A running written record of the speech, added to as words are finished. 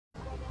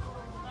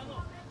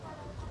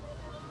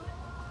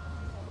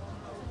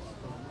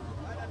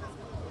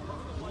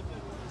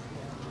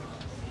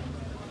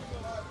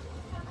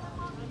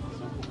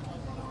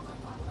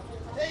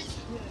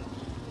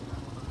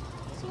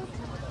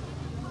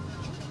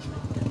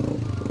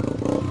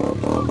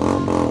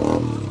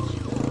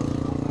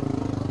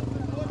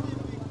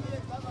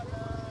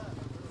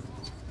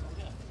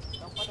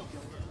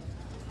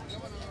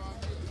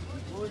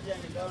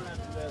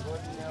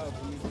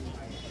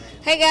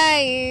Hey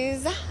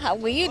guys, how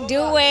are you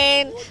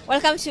doing?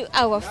 Welcome to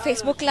our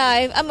Facebook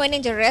Live. I'm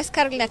running the rest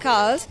Carolina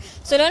calls.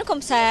 So don't come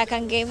say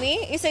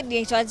Kangemi. You said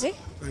the Chwaji?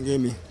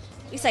 Kangemi.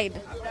 You said?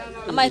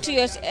 Am I 2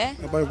 years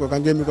Hapa kwa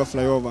Kangemi kwa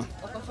flyover.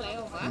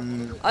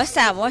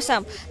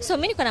 Awesome. So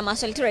mimi niko na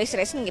maswali tu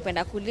rahisi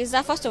ningependa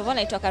kuuliza. First of all,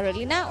 naitwa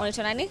Carolina.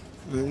 Unaitwa nani?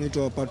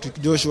 Naitwa Patrick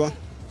Joshua.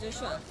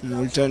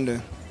 Ulitende.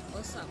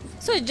 Awesome.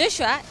 So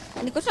Joshua,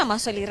 niko na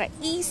maswali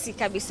rahisi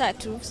kabisa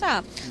tu.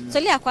 Sawa.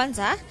 Swali la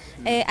kwanza,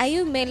 are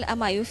you male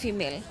ama are you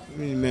female?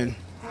 Mimi male.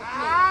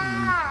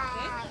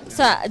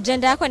 So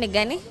gender yako ni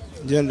gani?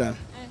 Gender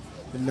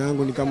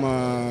yangu ni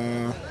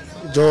kama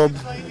job.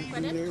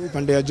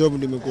 Upande ya job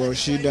nimekuwa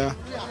shida.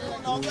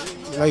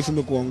 Life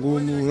imekuwa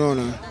ngumu,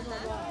 unaona.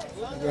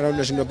 Gara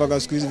tunashinda paka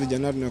siku hizi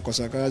vijana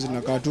tunakosa kazi,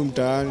 tunakaa tu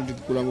mtaani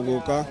tukikula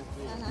mgoka.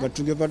 But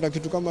tungepata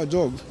kitu kama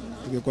job,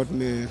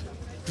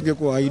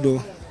 tungekuwa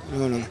idle,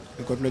 unaona.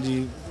 Tulikuwa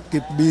tunaji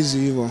keep busy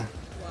hivyo.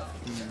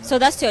 So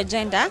that's your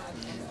gender.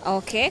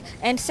 Okay.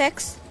 And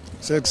sex?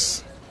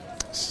 Sex.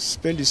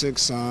 Spendi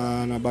sex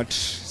sana, but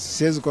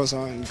siwezi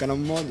kosa nikana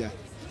mmoja.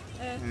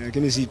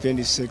 Lakini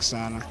sipendi sex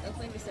sana.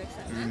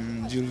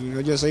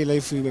 Unajua sasa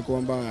life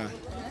imekuwa mbaya.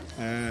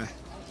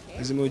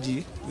 Lazima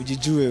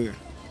ujijue wewe.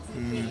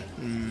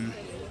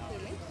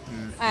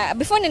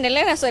 Before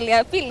niendelee na swali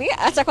ya pili,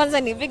 acha kwanza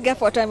ni big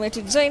up watu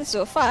wametu join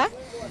so far.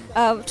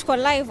 Tuko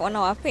live on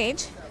our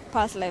page,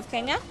 Pulse Live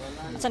Kenya.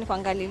 Acha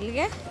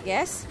nikuangalilie.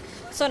 Yes.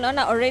 So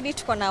naona already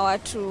tuko na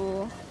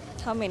watu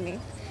how many?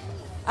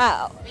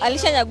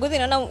 Alisha Nyaguthi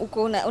naona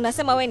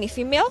unasema wewe ni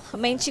female,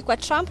 Menchi kwa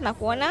Trump na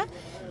kuona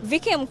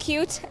Vicky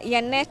Mcute,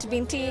 Yanet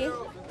binti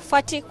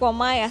Fati kwa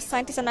Maya,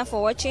 asante sana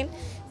for watching.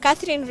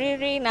 Catherine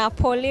Riri na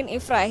Pauline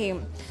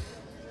Ibrahim.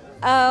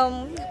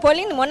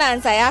 Pauline nimeona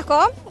answer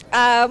yako.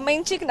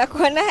 Menchi na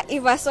kuona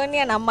Eva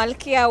Sonia na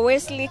Malkia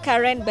Wesley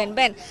Karen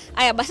Ben.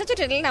 Aya basi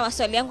tuendelee na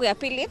maswali yangu ya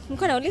pili.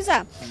 Niko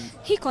nauliza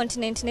hii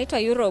continent inaitwa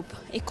Europe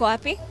iko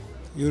wapi?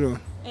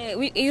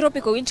 Europe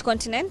iko which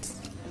continent?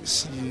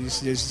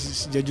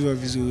 Sijajua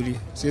vizuri.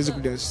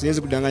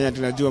 Siwezi kudanganya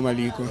tunajua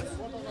mali iko.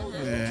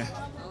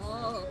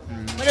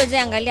 Bado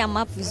hujaangalia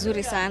map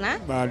vizuri sana.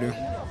 Bado.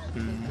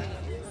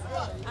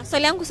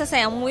 Swali yangu sasa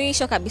ya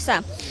mwisho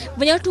kabisa.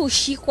 Venye watu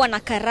ushikwa na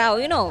karao,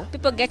 you know,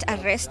 people get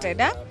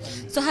arrested.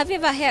 So have you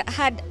ever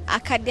had a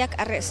cardiac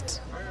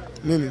arrest?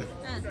 Mimi?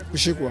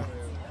 Kushikwa?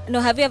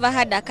 No, have you ever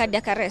had a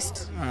cardiac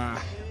arrest?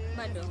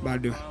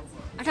 Bado.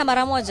 Hata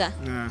mara moja?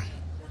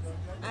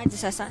 Aje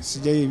sasa?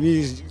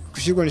 Mimi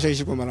kushikwa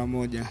nishaishikwa mara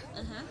moja.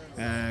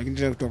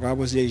 Lakini kutoka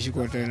hapo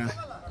sijaishikwa tena.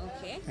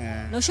 Okay.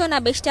 Na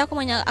ushaona beshte yako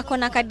mwenye ako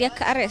na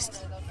cardiac arrest?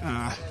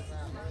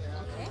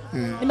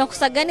 Ni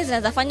makosa gani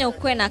zinazofanya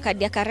ukue na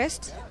cardiac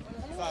arrest?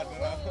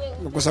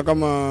 Makosa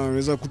kama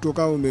unaweza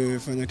kutoka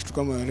umefanya kitu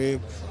kama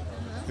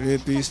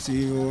rapist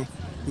hiyo,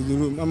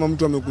 kudhulumu ama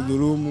mtu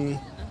amekudhulumu,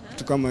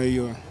 kitu kama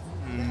hiyo.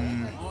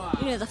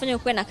 Inawezafanya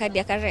ukue na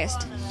cardiac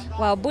arrest.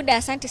 Wow, Buda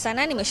asante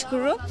sana,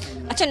 nimeshukuru.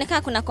 Acha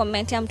nikaa kuna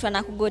comment ya mtu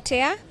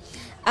anakugotea.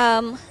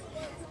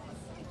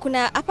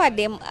 Kuna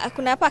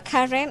hapa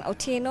Karen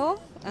Otieno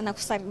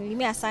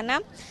anakusalimia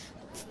sana.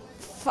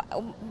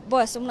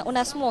 Boss,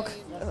 una smoke?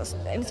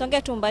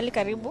 Nisongea tu mbali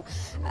karibu.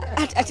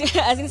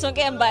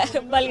 Azinisongea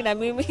mbali na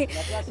mimi.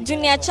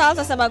 Junior Charles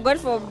asema God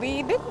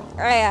forbid.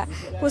 Aya,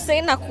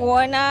 Hussein na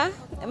kuona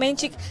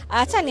Menchik.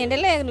 Acha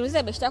niendelee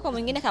niulize beshte yako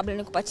mwingine kabla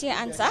nikupatie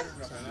answer.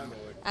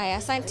 Aya,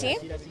 asante.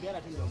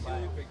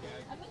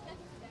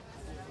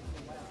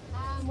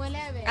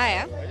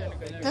 Aya.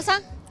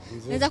 Sasa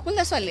naweza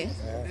kuuliza swali?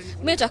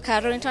 Mimi naitwa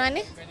Carol, unaitwa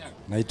nani?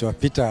 Naitwa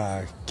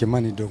Peter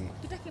Kimani Dongo.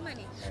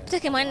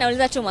 Peter Kimani,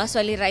 nauliza tu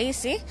maswali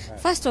rahisi.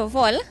 First of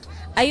all,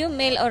 are you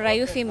male or are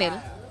you female?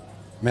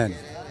 Male.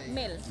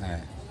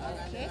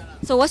 Okay.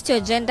 So what's your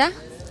gender?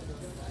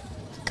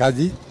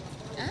 Kazi?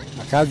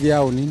 Kazi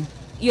au nini?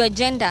 Your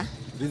gender.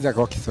 Uliza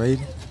kwa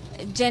Kiswahili.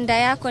 Gender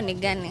yako ni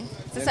gani?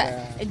 Sasa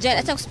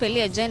acha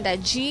kuspelia gender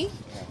G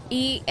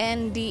E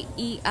N D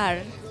E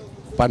R.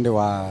 Upande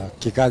wa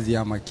kikazi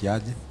ama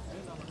kiaje?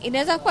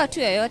 Inaweza kuwa tu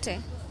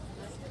yoyote.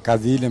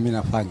 Kazi ile mimi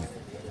nafanya.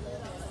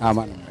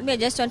 I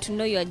just want to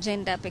know your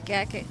gender peke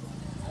yake.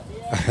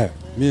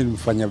 Mimi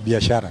nimefanya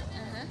biashara.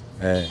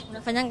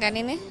 Unafanyanga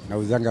nini?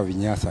 Nauzanga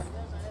vinyasa.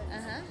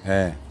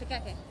 Peke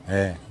yake?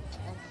 Okay.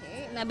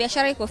 Na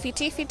biashara iko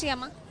fiti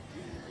ama?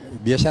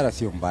 Biashara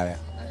sio mbaya.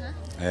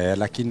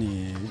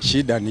 Lakini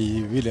shida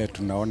ni vile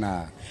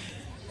tunaona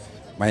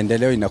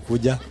maendeleo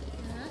inakuja.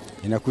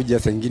 Inakuja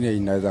sengine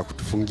inaweza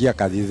kutufungia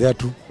kazi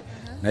zetu.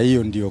 Na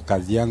hiyo ndio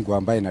kazi yangu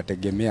ambayo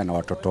inategemea na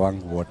watoto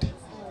wangu wote.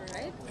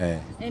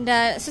 And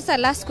sister,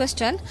 last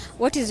question,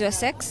 what is your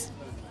sex?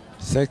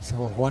 Sex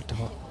what?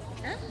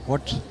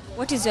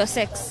 What is your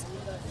sex?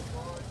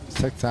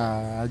 Sex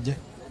aje?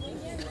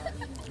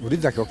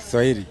 Uliza kwa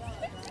Kiswahili.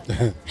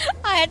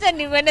 Hata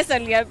nimeenda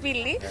swali ya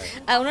pili.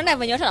 Unaona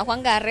venye watu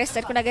wanakuanga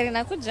arrested, kuna gari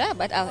inakuja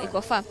but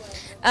iko far.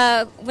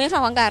 Venye watu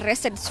wanakuanga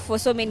arrested for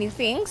so many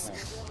things.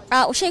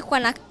 Ushaikuwa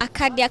na a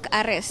cardiac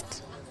arrest?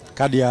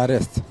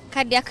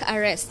 Cardiac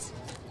arrest.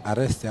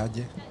 Arrest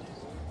aje?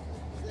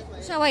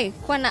 Ushawahi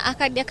kuwa na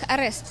cardiac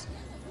arrest?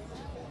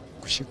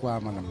 kushikwa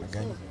ama namna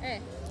gani?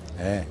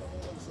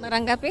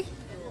 Mara ngapi?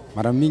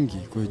 Mara mingi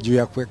juu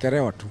ya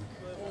kuwekelewa tu.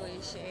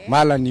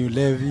 Mara ni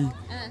ulevi,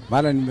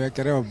 mara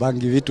nimewekelewa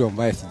bangi, vitu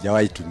ambaye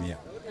sijawahi tumia.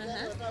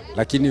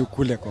 Lakini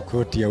ukule kwa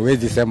koti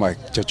hauwezi sema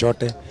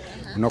chochote.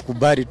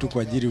 Unakubali tu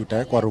kwa ajili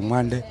utawekwa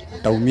rumande,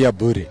 utaumia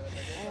bure.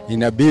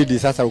 Inabidi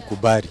sasa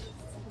ukubali.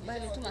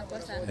 Tu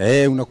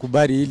makosa.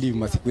 Unakubali ili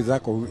masiku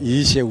zako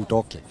iishe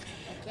utoke.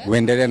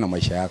 Uendelee na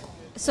maisha yako.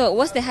 So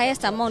what's the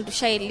highest amount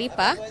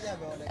ushailipa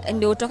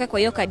ndio utoke kwa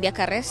hiyo cardiac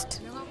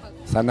arrest?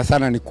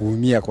 Sana ni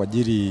kuumia kwa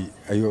ajili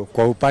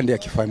kwa upande ya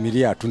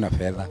kifamilia hatuna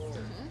fedha.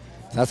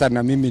 Sasa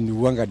na mimi ni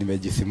uanga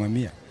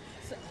nimejisimamia.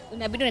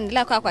 Unabidi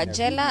uendelea kwa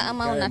jela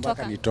ama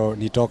unatoka?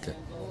 Nitoke.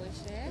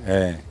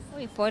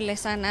 Pole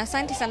sana.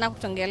 Asante sana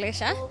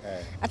kutongelesha.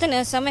 Hata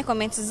nisome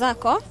comments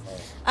zako.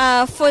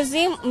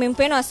 Fozi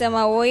Mimpeno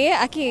asema woye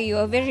aki you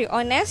are very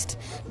honest.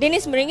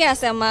 Dennis Mringi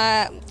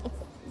asema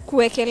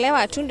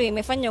kuwekelewa tu ndio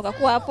imefanya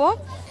ukakuwa hapo.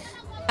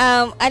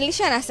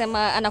 Alisha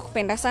anasema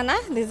anakupenda sana.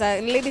 There's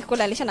a lady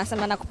called Alisha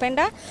anasema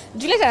anakupenda.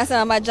 Juliet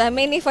anasema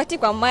majameni Fati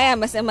kwa Maya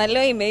amesema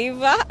leo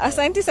imeiva.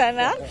 Asante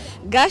sana.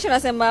 Gash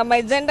anasema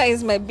my gender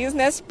is my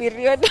business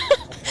period.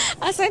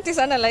 Asante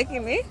sana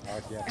lakini.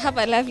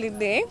 Have a lovely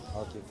day.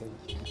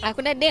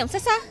 Hakuna dem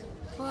sasa.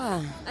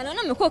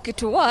 Anaona umekuwa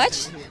ukitu watch.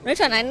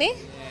 Unaitwa nani?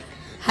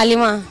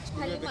 Halima.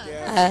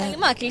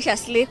 Halima akilisha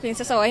sleeping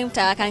sasa wao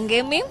mtaka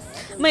ngemi. Mimi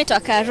naitwa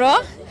Karo.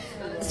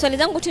 Swali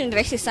zangu tu ni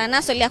rahisi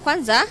sana. Swali ya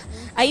kwanza,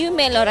 are you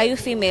male or are you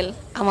female?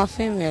 I'm a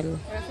female. You're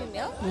a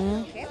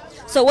female? Okay.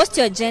 So what's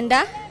your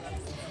gender?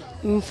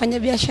 Mfanya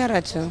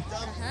biashara tu.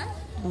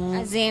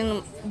 As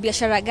in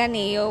biashara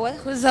gani hiyo?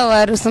 Kuuza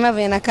waru, sema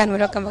vile nakaa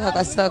nimetoka mpaka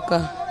kwa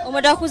soko.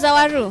 Umetoka kuuza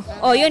waru?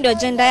 Oh, hiyo ndio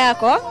gender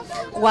yako?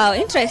 Wow,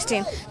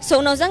 interesting. So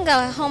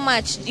unauzanga how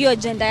much hiyo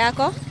gender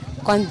yako?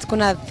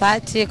 Kuna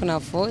 30, kuna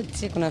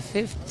 40, kuna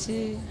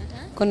 50,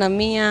 kuna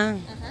 100.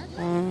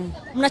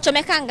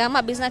 Mnachomekanga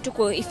ama business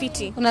tuko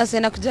ifiti? Kuna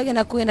sena kujaga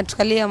na kuenda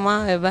tukalia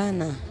mawe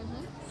bana.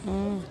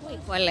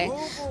 Pole.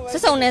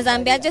 Sasa unaweza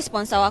ambiaje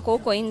sponsor wako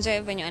huko nje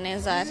venye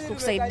wanaweza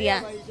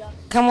kukusaidia?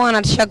 Kama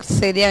wanataka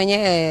kutusaidia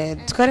wenyewe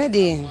tuko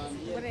ready.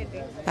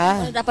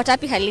 Unapata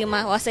wapi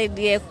Halima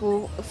wasaidie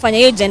kufanya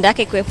hiyo agenda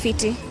yake kwa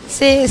fiti?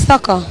 Si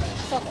soko.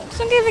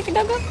 Songe hivi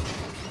kidogo.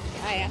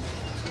 Haya.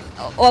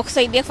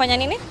 Wakusaidia kufanya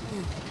nini?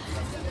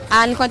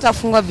 Nilikuwa nataka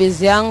kufungua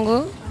business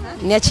yangu.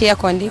 Niache ya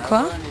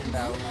kuandikwa.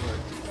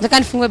 Nataka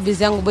nifungue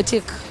business yangu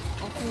boutique.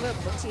 Ufungue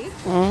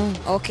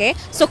boutique? Okay.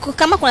 So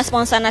kama kuna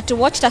sponsor na to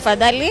watch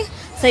tafadhali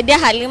saidia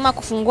Halima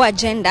kufungua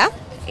agenda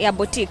ya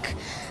boutique.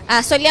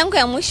 Swali yangu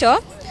ya mwisho.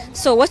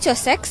 So what's your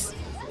sex?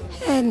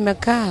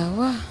 Nimekaa.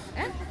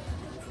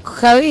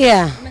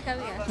 Kukawia.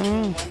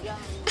 Umekawia?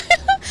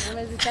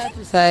 Mwezi 3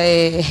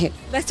 sasa.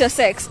 That's your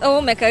sex. Oh,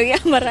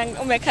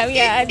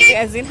 umekawia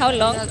as in how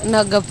long?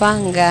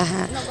 Nagapanga.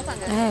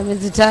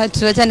 Mwezi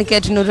 3 acha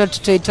niketu ndio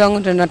tutoitongo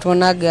ndio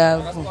natuonaga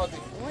hapo.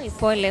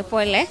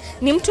 Pole.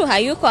 Ni mtu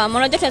hayuko ama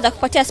unajua tunaweza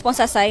kupatia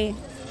sponsor sahi?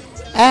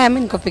 Mimi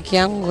niko peke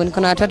yangu, niko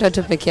na watoto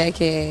tu peke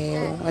yake.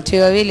 Watu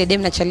wawili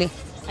dem na chali.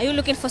 Are you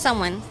looking for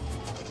someone?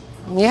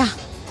 Yeah.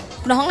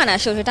 Tunahonga na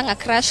show tutanga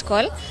crash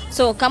call.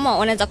 So kama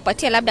unaweza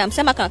kupatia labda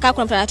msema kama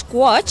kuna mtu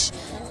anatukuwatch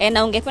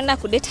na ungependa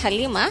kudate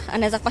Halima,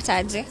 anaweza kupata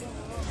aje?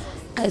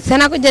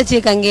 Sana kuja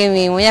chika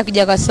ngemi, mmoja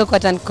kuja kwa soko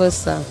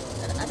atanikosa.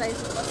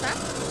 Ataikosa?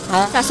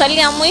 Sasa swali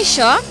la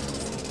mwisho,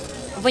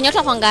 venye watu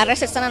wapanga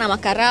arrest sana na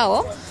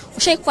makarao,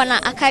 ushaikuwa na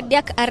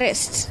cardiac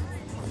arrest?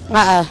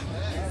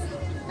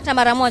 Hata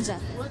mara moja?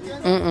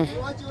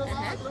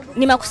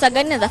 Ni makosa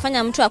gani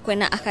yanafanya mtu akwe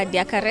na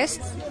cardiac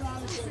arrest?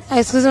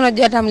 Siku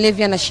unajua hata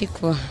mlevi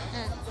anashikwa.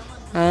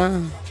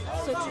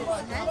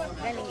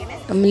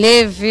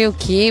 Mlevi,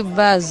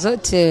 ukiiba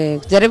zote.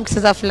 Kujaribu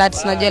kucheza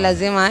flat unajua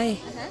lazima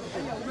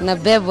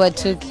unabebwa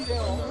tu.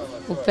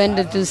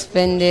 Upende tu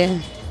spende.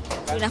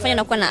 Unafanya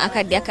unakuwa na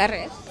cardiac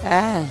arrest.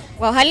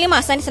 Halima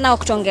asante sana kwa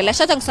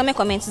kutongelesha. Hata kusome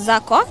comments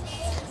zako.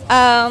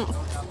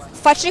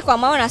 Patrick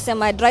Wamao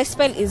anasema dry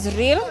spell is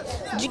real.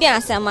 Judy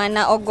anasema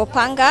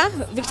naogopanga.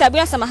 Victor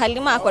Bila anasema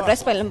Halima ako dry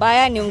spell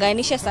mbaya,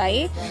 niunganishe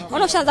sahi.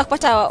 Mbona ushaanza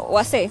kupata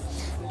wase?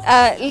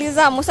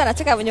 Liza Musa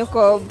anataka venye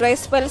uko dry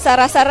spell.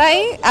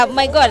 Sarai,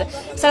 my god.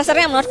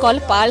 Sarai, I'm not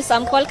called Pulse,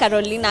 I'm called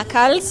Carolina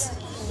Carls.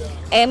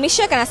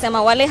 Mishek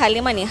anasema wale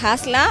Halima ni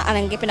hustler,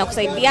 anangependa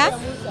kusaidia.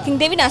 King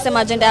David anasema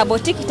agenda ya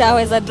boutique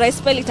itaweza dry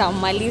spell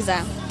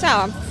itamaliza.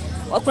 Sawa.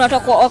 Kuna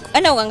watu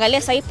enda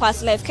uangalia sahi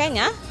Pulse Live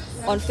Kenya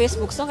on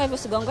Facebook. Songa hivyo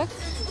sigongwe.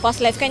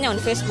 Pulse Live Kenya on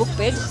Facebook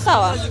page.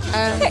 Sawa.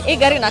 Hii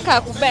gari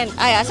inakaa kubend.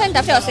 Aya, sasa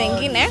nitafuta wase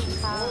wengine.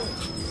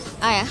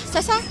 Aya,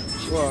 sasa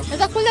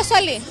naweza kuuliza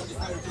swali?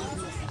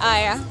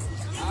 Aya.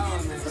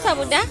 Sasa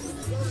buda.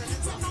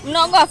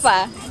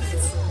 Mnaogopa?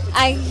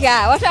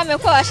 Aya, watu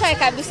wamekuwa washae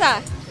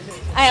kabisa.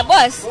 Aya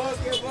boss,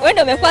 wewe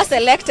ndio umekuwa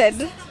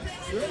selected.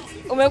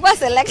 Umekuwa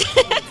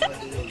selected.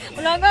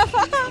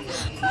 Unaogopa?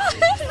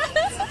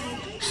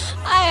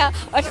 Aya,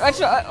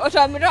 watu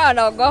wa Miro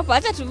wanaogopa.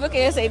 Acha tuvuke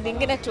hiyo side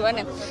nyingine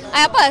tuone.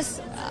 Aya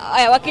boss,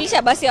 aya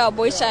wakilisha basi ya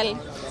boy child.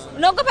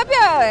 Unaogopa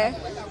pia wewe?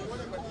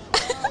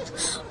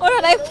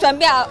 Unataka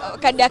kutuambia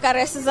cardiac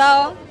arrest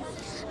zao?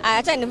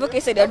 Acha nivuke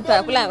hizo ndio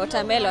tunakula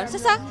watermelon.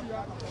 Sasa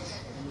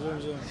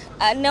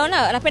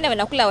naona napenda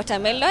wanakula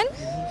watermelon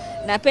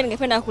na pia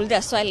ningependa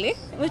kuuliza swali.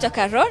 Mimi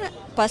toka Ron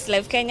Past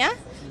Live Kenya.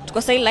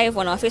 Tuko sasa live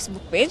on our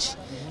Facebook page.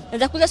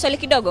 Naweza kuuliza swali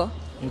kidogo?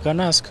 You can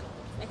ask.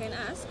 I can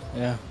ask.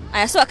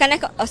 Yeah. So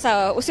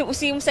sawa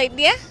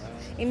usimsaidie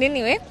in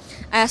any way.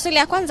 Swali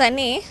ya kwanza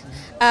ni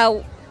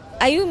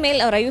are you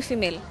male or are you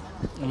female?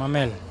 I'm a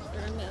male.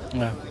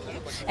 Yeah.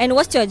 And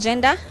what's your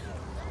gender?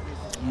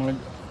 My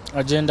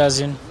agenda is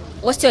in.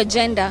 What's your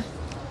gender?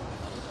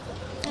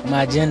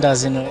 My agenda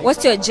is in.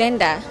 What's your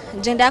gender?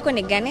 Gender yako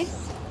ni gani?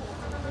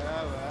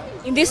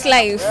 In this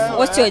life,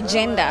 what's your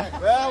gender?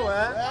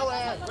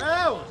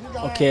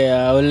 Okay,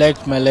 I would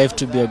like my life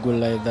to be a good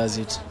life. That's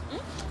it.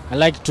 I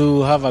like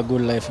to have a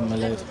good life in my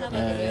life.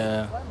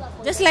 Yeah.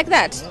 Just like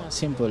that?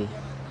 Simple.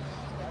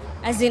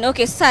 As in,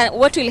 okay, sir,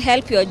 what will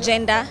help your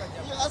gender?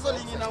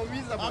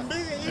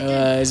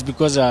 It's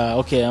because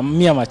okay,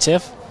 I'm a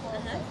chef,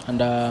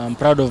 and I'm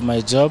proud of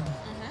my job.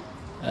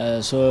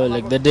 So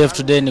like the day of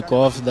today, niko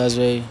off. That's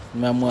why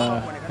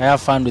I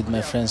have fun with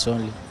my friends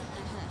only.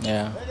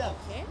 Yeah.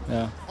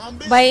 Yeah.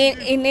 But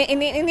in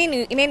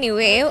any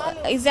way,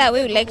 is there a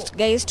way you like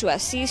guys to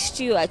assist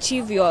you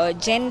achieve your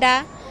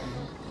gender?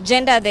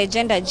 The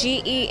gender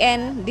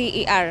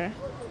GENDER.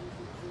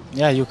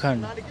 Yeah, you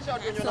can.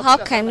 So how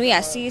can we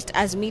assist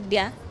as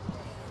media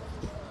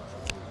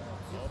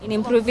in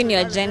improving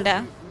your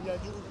gender?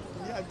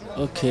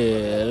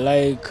 Okay,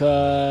 like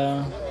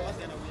I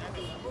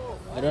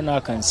don't know how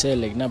I can say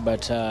like now,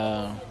 but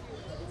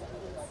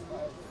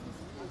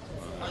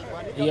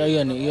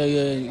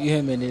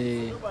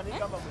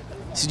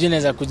sijui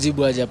naweza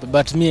kujibu aje hapa,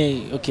 but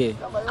me okay.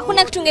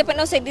 Hakuna kitu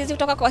ungependa usaidizi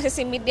kutoka kwa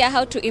sisi media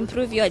how to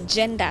improve your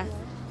gender?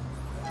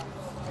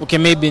 Okay,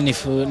 maybe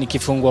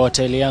nikifungua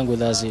hotel yangu,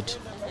 that's it.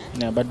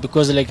 Yeah, but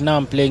because like now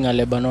I'm playing a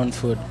Lebanon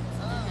food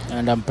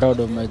and I'm proud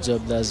of my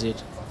job, that's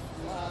it.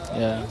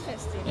 Yeah.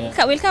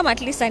 We'll come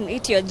at least and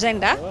eat your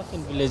gender. I work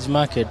in village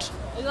market.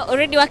 You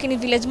already working in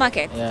village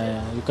market?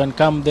 Yeah. You can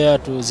come there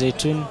to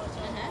Zaitun.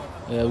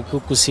 Yeah, we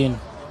cook cuisine.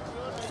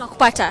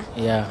 Tunakupata?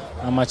 Yeah,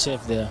 I'm a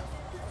chef there.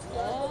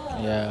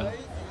 Yeah.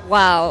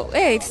 Wow.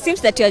 Hey, it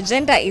seems that your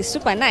gender is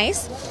super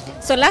nice.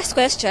 So last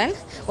question,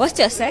 what's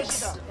your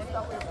sex?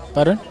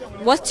 Pardon?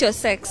 What's your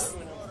sex?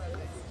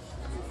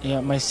 Yeah,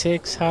 my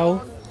sex,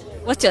 how?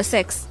 What's your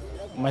sex?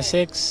 My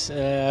sex,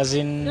 as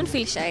in... Don't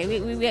feel shy.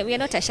 We are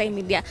not a shy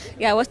media.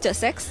 Yeah, what's your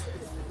sex?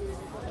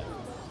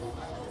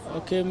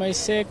 Okay, my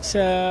sex...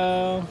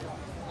 Okay,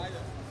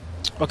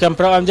 I'm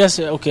proud. I'm just...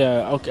 Okay,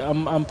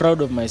 I'm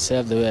proud of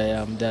myself the way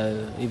I am.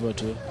 Able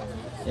to...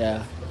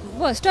 Yeah.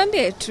 Boss,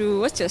 tuambie tu,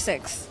 what's your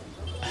sex?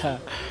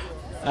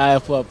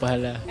 Poa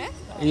pala.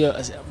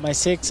 Yeah, my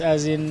sex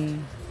as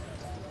in...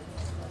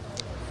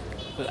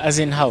 As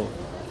in how?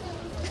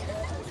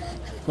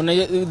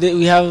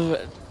 We have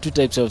two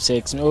types of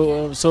sex,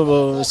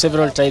 so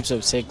several types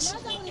of sex.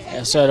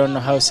 So I don't know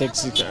how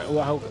sex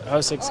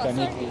can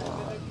it be.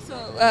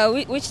 So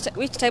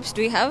which types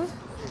do you have?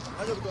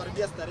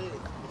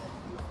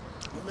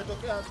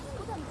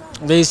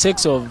 There is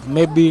sex of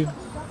maybe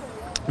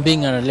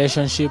being in a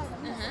relationship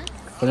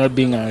or not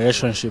being in a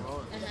relationship,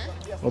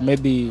 or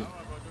maybe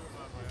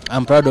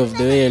I'm proud of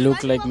the way I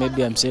look like.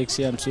 Maybe I'm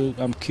sexy, I'm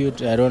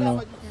cute. I don't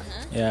know.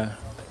 Yeah.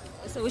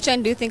 So which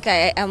one do you think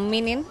I am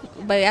meaning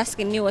by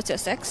asking you what's your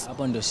sex?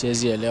 Hapo ndio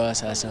siwezi elewa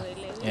sasa.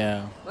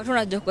 Yeah. But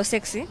unajua uko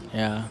sexy?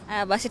 Yeah.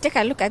 But take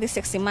a look at this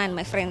sexy man,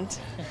 my friend.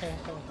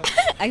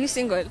 Are you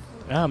single?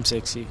 Yeah, I'm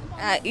sexy.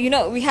 You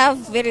know, we have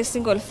very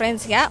single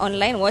friends here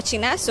online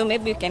watching us, so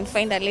maybe you can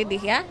find a lady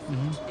here.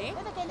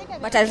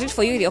 But I'll read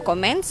for you your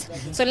comments.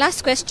 So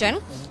last question,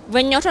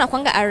 when you're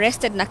nakwanga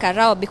arrested na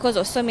karao because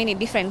of so many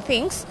different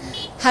things,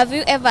 have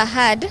you ever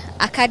had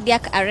a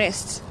cardiac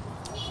arrest?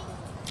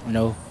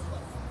 No.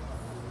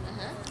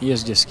 Hiyo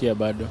sijasikia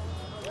bado.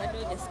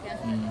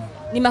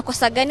 Ni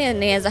makosa gani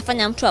yanaweza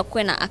fanya mtu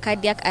akuwe na a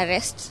cardiac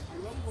arrest?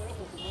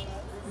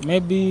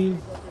 Maybe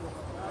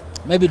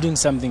doing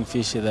something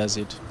fishy, that's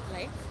it.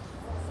 Like?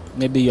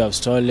 Maybe you have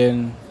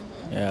stolen,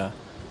 yeah.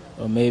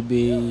 Or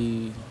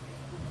maybe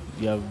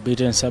you have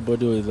beaten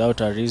somebody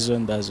without a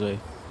reason, that's why.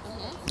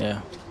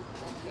 Yeah.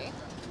 Okay.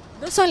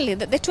 Those only,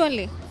 the two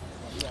only?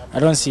 I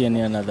don't see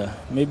any another.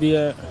 Maybe...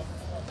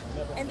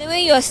 And the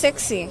way you're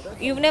sexy,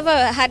 you've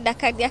never had a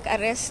cardiac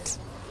arrest?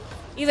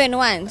 Even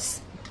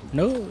once?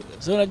 No.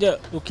 So unajua,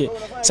 okay,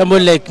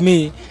 somebody like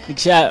me,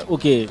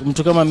 okay,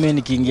 mtu kama mimi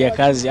nikiingia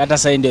kazi, hata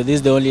sasa ndio this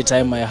is the only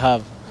time I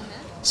have.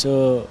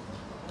 So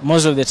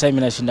most of the time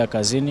ninashinda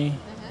kazini.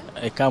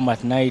 I come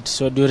at night,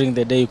 so during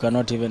the day you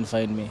cannot even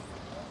find me.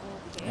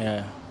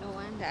 Yeah.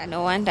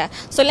 No wonder.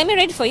 So let me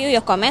read for you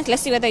your comment.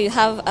 Let's see whether you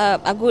have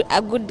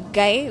a good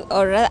guy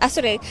or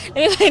sorry.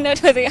 Let me find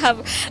out whether you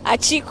have a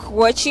chick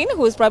watching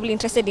who is probably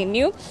interested in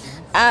you.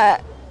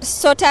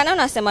 So Tana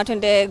unasema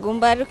twende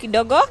gumbaru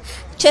kidogo.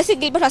 Chelsea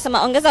Gilbert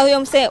unasema ongeza huyo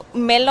mse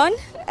melon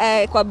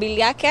kwa bili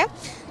yake.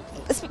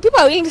 people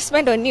are willing to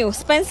spend on you.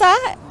 Spencer,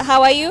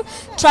 how are you?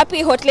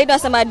 Trappy Hot Lady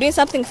unasema doing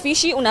something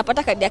fishy,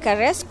 unapata cardiac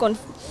arrest.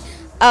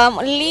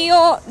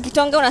 Leo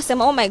Gitonga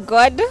unasema oh my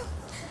god.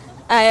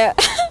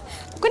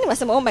 Kwani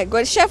unasema oh my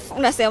god. Chef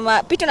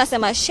unasema, Peter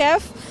unasema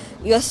chef,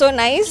 you're so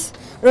nice.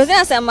 Rosie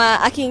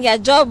unasema akiingia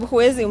job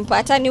huwezi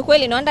mpata. Ni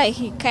kweli naona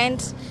he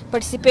can't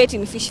participate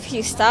in fish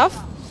stuff.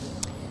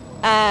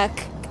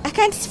 I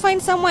can't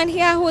find someone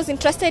here who's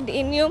interested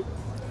in you.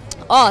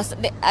 Oh, so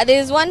there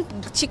is one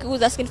chick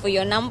who's asking for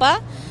your number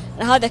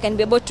and how they can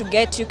be able to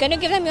get you. Can you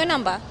give them your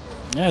number?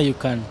 Yeah, you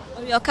can.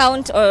 Or your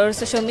account or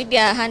social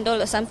media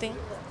handle or something?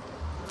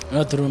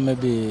 Not through,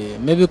 maybe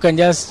you can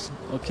just,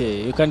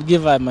 okay, you can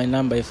give her my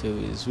number if he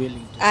is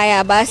willing to.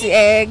 Aya,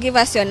 basi, give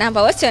us your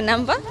number. What's your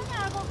number?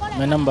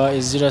 My number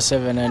is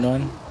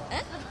 0791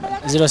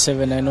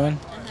 0791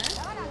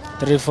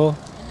 34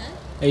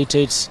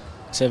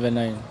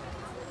 8879.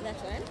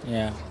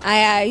 Yeah.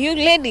 Aya, you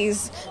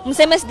ladies,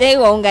 mseme sidai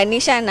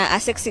waunganisha na a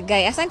sexy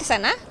guy. Asante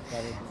sana.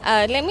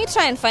 Let me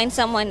try and find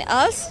someone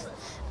else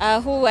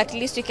who at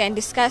least we can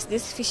discuss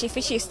this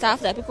fishy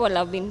stuff that people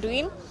have been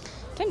doing.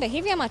 Twende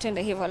hivi ama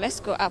twende hivyo.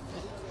 Let's go up.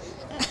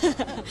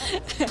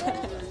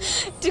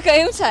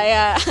 Tukayumta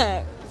ya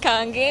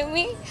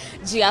Kangemi,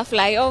 Jia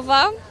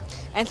flyover.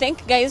 And thank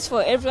you guys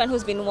for everyone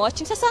who's been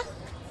watching. Sasa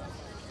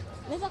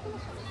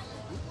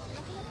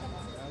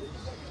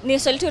ni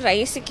swali tu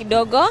rahisi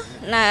kidogo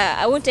na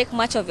I won't take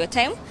much of your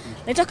time.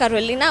 Naitwa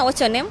Carolina.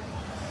 What's your name?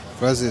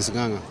 Francis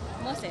Nganga.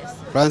 Moses.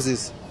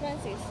 Francis.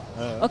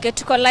 Okay,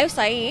 tuko live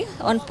sahi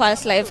on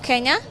Pulse Live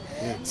Kenya.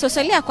 Yeah. So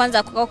swali ya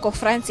kwanza kwa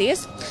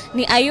Francis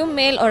ni, are you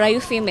male or are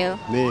you female?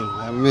 Male.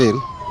 I'm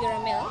male. You're a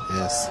male?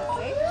 Yes.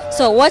 Okay.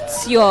 So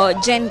what's your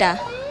gender?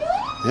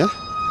 Yeah?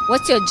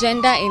 What's your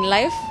gender in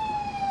life?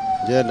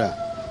 Gender.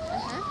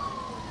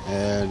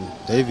 And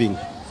driving.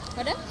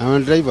 Pardon?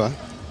 I'm a driver.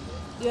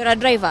 You're a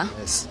driver?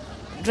 Yes.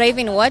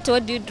 Driving what?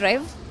 What do you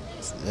drive?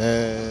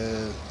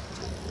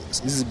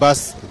 This is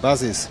buses.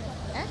 Buses.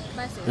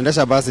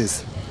 Endesha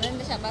buses.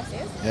 Endesha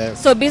buses?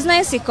 Yes. So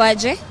business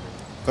ikoaje?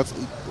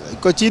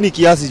 Iko chini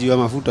kiasi juu ya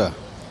mafuta.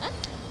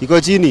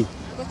 Iko chini.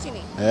 Iko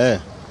chini? Okay.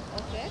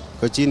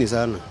 Iko chini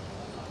sana.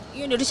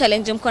 Hiyo ndio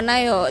challenge mko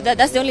nayo.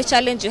 That's the only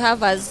challenge you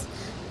have as.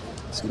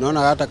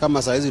 Unaona hata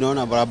kama saa hizi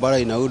unaona barabara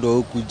inaudwa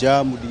huku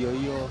jamu ndio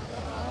hiyo.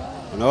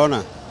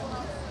 Unaona?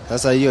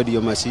 Sasa hiyo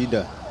ndio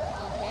mashida.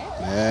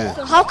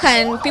 So how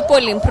can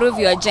people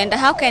improve your gender?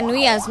 How can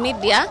we as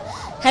media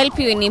help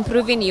you in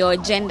improving your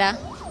gender?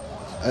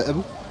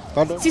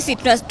 Pardon? Sisi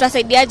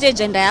tutasaidiaje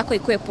gender yako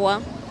ikuwe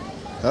poa?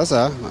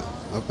 Sasa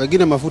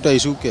pengine mafuta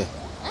ishuke.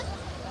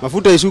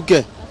 Mafuta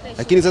ishuke.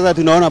 Lakini sasa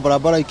tunaona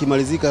barabara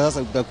ikimalizika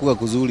sasa itakuwa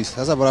kuzuri.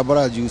 Sasa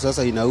barabara juu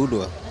sasa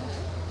inaudwa.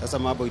 Sasa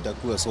mambo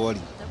itakuwa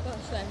swali.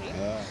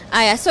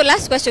 Aya, so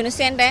last question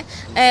usiende.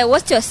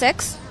 What's your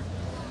sex?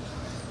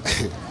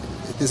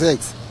 It is sex.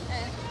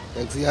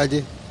 Sex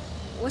yaje?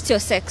 What's your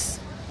sex?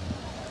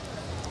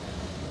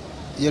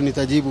 Hiyo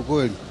nitajibu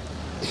kweli.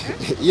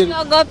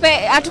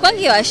 Ngope,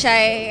 atukwangi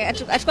washae,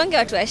 atukwangi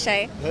watu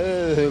washae.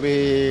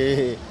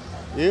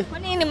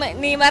 Kwani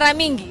ni mara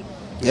mingi?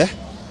 Yeah.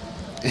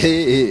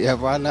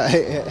 Hapana.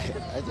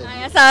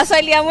 Aya, sawa,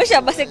 swali ya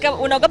mwisho basi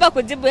unaogopa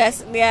kujibu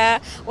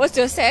ya what's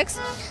your sex.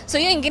 So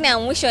hiyo ingine ya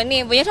mwisho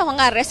ni venye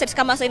tunakuanga arrested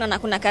kama sasa inaona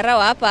kuna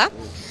karawa hapa.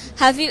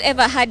 Have you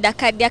ever had a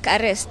cardiac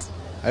arrest?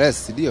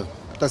 Arrest ndio.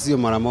 Hata sio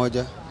mara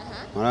moja.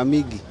 Mara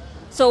mingi.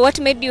 So what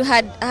made you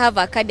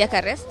have a cardiac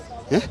arrest?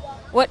 Yeah?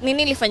 What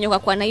nini ilifanywa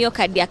kwa na hiyo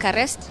cardiac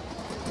arrest?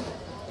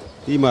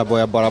 Hii mambo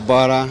ya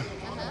barabara.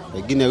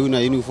 Pengine huna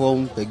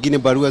uniform, pengine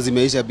barua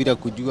zimeisha bila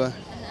kujua,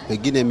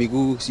 pengine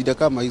miguu, shida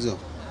kama hizo.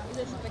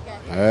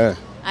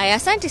 Aya,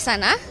 asante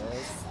sana.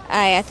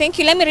 Aya, thank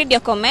you. Let me read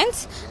your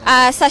comments.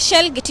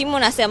 Sashel Gitimu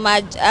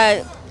nasema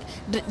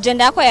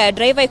gender yako ya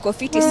driver iko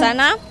fiti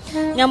sana.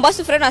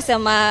 Nyambosu Fred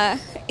nasema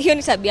hiyo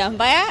ni tabia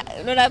mbaya.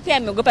 Unaona pia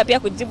ameogopa pia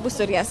kujibu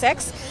story ya sex.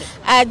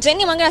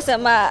 Jenny Mwangi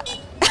nasema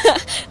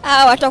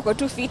watu wako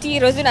tu fiti.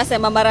 Rosie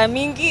nasema mara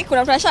mingi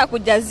kuna mtu anataka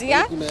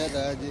kujazia.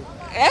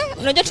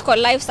 Unajua tuko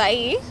live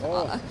sahi.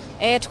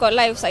 Tuko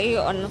live sahi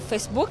on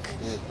Facebook.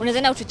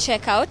 Unaweza na to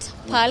check out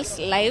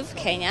Pulse Live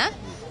Kenya.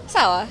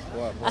 Sawa.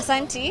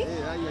 Asante.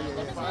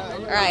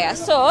 Aya,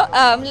 so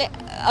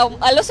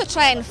I'll also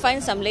try and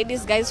find some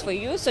ladies guys for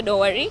you, so don't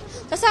worry.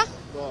 Sasa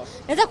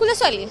naweza kula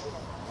swali?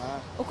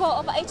 Uko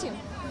over 18?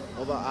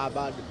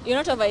 Bad. You're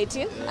not over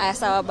 18? Aya,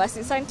 sawa basi,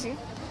 asante.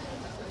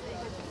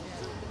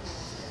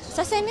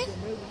 Sasa ni?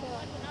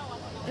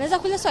 Naweza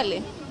kula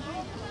swali?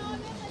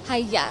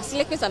 Haya,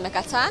 sile quiz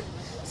amekataa.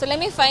 So let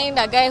me find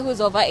a guy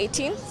who's over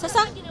 18.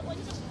 Sasa?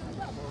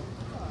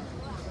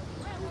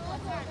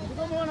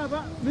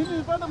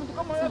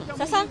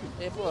 Sasa?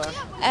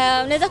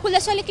 Naweza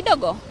kula swali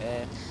kidogo?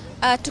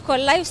 Tuko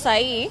live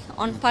sahi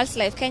on Pulse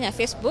Live Kenya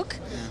Facebook.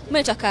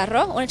 Unaitwa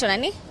Karo, unaitwa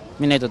nani?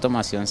 Mimi naitwa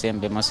Thomas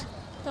Yonsembe Mosi.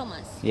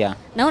 Thomas. Yeah.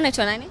 Na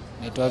unaitwa nani?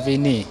 Naitwa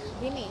Vini.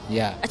 Vini.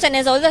 Yeah. Acha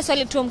naweza uliza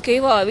swali tu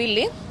mkiwa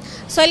wawili.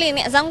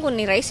 Swali zangu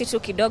ni rahisi tu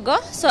kidogo.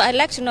 So I'd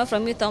like to know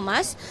from you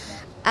Thomas,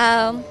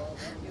 are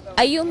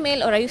you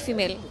male or are you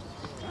female?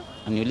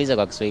 Niulize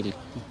kwa Kiswahili.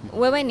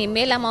 Wewe ni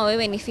male ama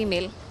wewe ni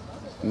female?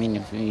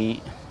 Mimi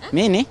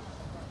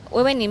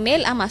Wewe ni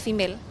male ama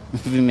female?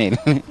 female.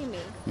 Female.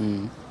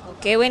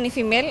 Okay, wewe ni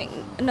female?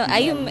 No,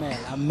 are you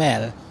I'm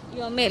male.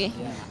 You're male. Yeah.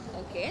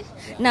 Okay.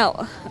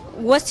 Now,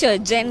 what's your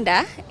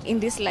gender in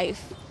this life?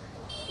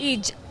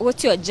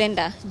 What's your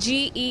gender?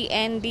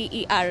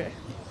 Gender.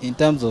 In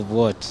terms of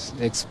what?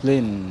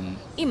 Explain.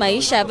 Hii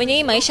maisha, venye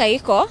hii maisha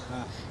iko,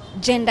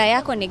 gender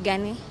yako ni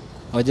gani?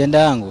 Agenda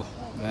yangu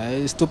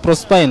is to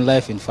prosper in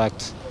life, in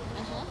fact.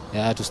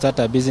 To start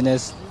a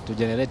business, to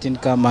generate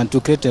income and to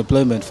create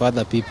employment for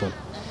other people.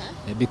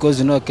 Because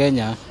you know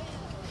Kenya,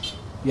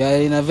 we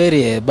are in a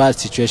very bad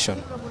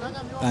situation.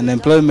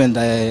 Unemployment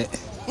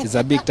is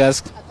a big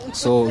task,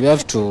 so we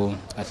have to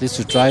at least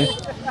to try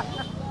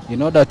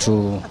in order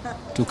to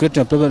create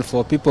employment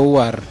for people who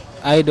are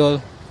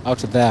idle out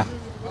there.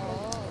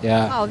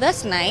 Yeah. Wow,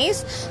 that's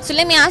nice. So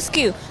let me ask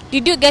you,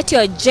 did you get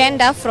your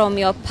gender from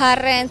your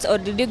parents, or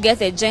did you get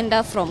the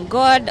gender from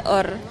God,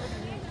 or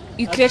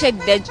you created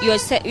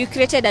you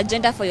created a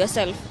gender for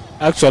yourself?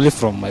 Actually,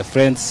 from my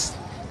friends,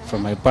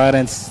 from my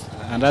parents,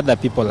 and other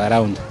people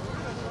around.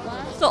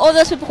 So all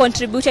those people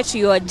contributed to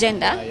your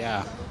gender?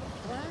 Yeah.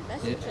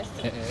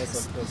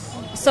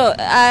 So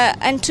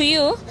and to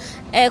you,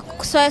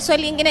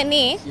 swali ingine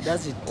ni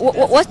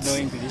what?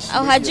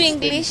 Hajui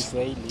English?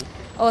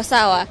 Oh,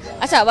 sawa.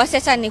 Acha basi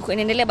acha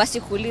niendelee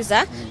basi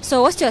kuuliza.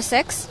 So what's your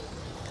sex?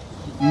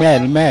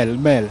 Male.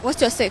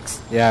 What's your sex?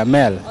 Yeah,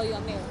 male. Oh, you're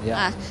male.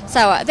 Yeah.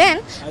 Sawa. Then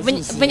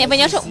when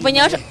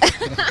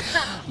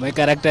my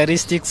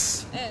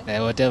characteristics,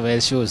 whatever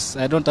it shows,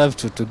 I don't have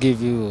to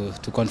give you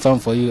to confirm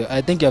for you.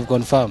 I think you have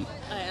confirmed.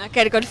 I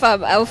can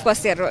confirm. Of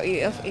course,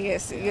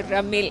 yes, you're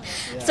a male.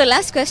 Yeah. So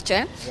last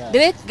question. Yeah. The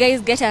way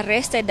guys get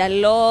arrested a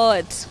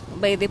lot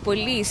by the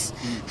police,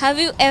 have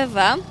you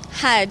ever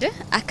had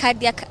a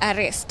cardiac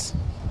arrest?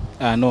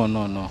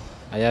 No.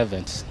 I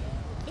haven't.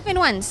 Even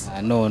once?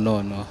 No.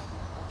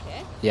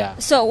 Okay. Yeah.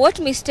 So what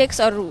mistakes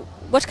or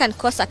what can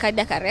cause a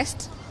cardiac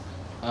arrest?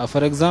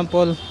 For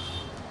example,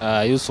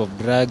 use of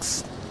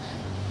drugs,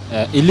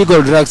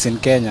 illegal drugs in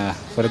Kenya,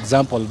 for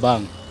example,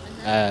 bang.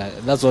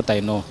 That's what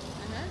I know.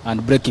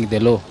 And breaking the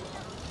law.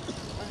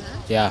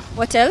 Yeah.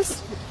 What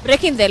else?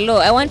 Breaking the law.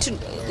 I want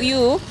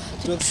you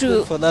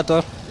to for that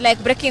all.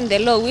 Like breaking the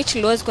law. Which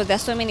laws? Because there are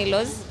so many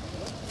laws.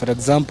 For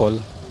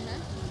example,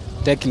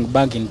 taking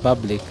bank in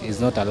public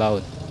is not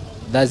allowed.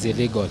 That's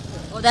illegal.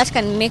 Oh, that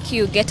can make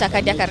you get a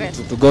cardiac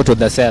arrest. To go to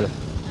the cell.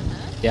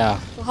 Yeah.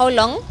 For how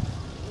long?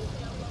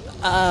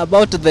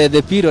 About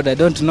the period, I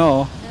don't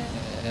know.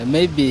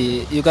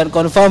 Maybe you can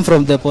confirm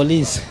from the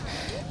police.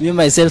 Me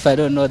myself, I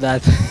don't know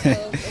that.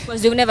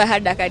 Because you've never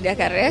had a cardiac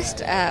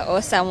arrest.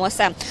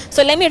 Awesome.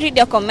 So let me read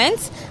your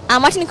comments.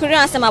 Martin Kurio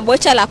anasema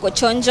bocha la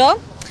kochonjo.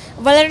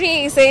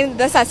 Valerie is saying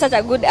that's such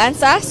a good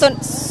answer.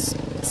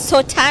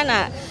 So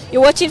Tana,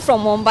 you're watching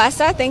from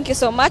Mombasa. Thank you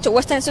so much.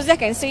 Western Susie, I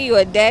can see you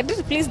are dead.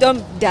 Please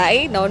don't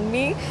die, not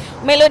me.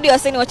 Melody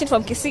was saying watching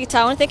from Kisii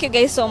town. Thank you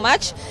guys so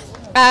much.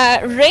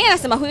 Ray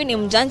anasema huyu ni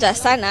mjanja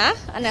sana.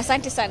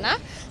 Asante sana.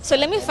 So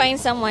let me find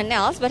someone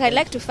else, but I'd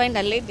like to find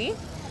a lady.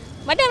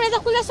 Madam, naweza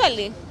kuuliza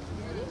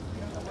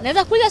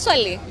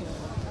swali?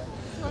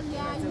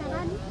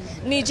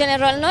 Ni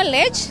general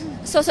knowledge.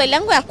 So swali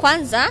langu ya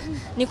kwanza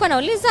nilikuwa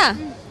nauliza,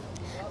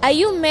 are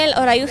you male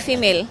or are you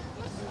female?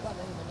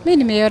 Mimi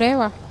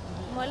nimeolewa.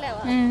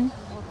 Umeolewa?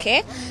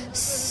 Okay.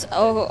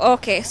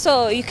 Okay.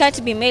 So you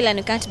can't be male and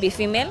you can't be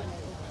female.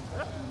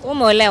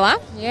 Umeolewa?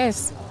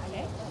 Yes.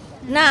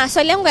 Na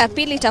swali langu ya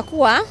pili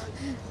itakuwa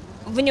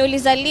venye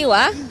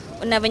ulizaliwa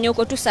na venye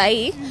uko tu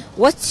sahi,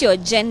 what's your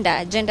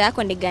gender? Gender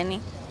yako ni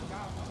gani?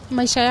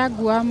 Maisha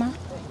yangu ama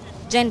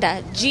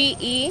gender,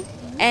 Gender.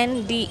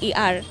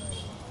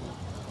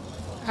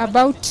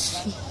 About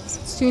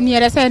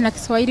unieleza na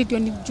Kiswahili ndio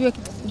nijue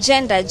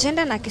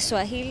gender na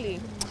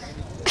Kiswahili.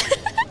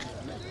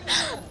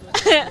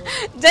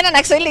 Gender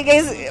na Kiswahili,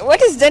 guys,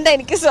 what is gender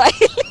in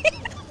Kiswahili?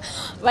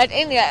 But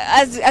anyway,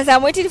 as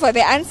I'm waiting for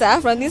the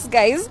answer from these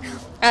guys,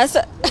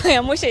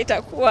 ya mwisho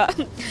itakuwa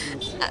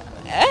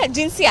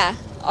jinsia.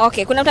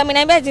 Okay, kuna mtu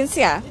ameniambia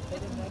jinsia.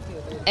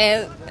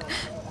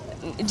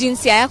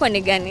 Jinsia yako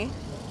ni gani?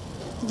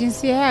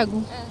 Jinsia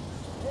yangu,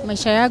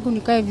 maisha yangu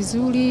nikae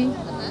vizuri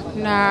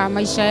na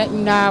maisha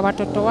na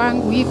watoto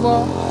wangu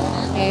hivyo.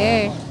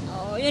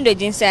 Hiyo ndio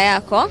jinsia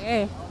yako.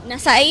 Na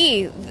saa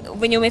hii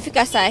venye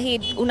umefika saa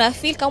hii una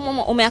feel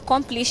kama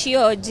umeaccomplish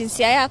hiyo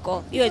jinsia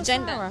yako, hiyo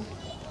gender?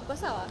 Uko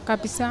sawa?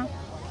 Kabisa.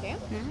 Okay.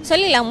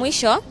 Swali la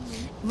mwisho,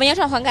 venye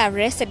tunafanga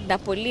arrested na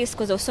police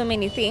because of so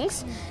many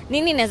things,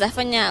 nini inaweza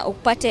fanya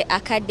upate a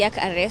cardiac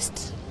arrest?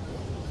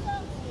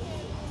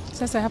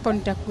 Sasa hapo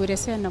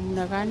nitakuelezea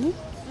namna gani?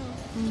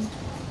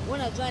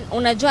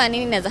 Unajua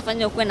nini inaweza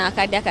fanya ukuwe na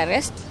cardiac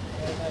arrest?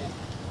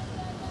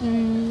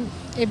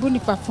 Hebu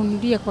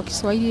nifafanulie kwa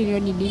Kiswahili hiyo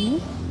ni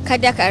nini?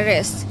 Cardiac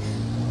arrest.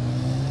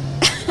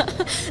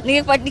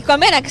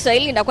 Nikwambia na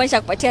Kiswahili ndakuwa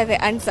nishakupatia the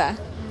answer.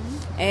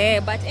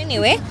 But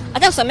anyway,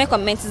 hata usome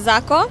comments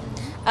zako.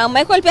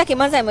 Michael pia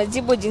Kimanza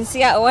amejibu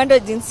jinsia, Wando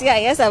jinsia.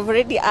 Yes, I've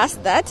already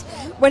asked that.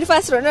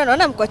 Boniface Rono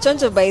naona mko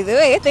chonjo by the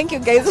way. Thank you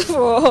guys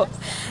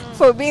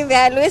for being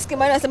there. Luis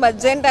Kimani anasema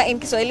gender in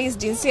Kiswahili is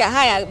jinsia.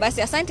 Haya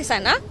basi asante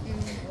sana.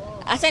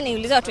 Acha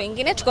niulize watu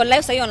wengine. Tuko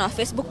live sasa on our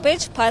Facebook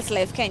page Pulse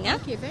Live Kenya.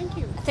 Okay, thank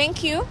you.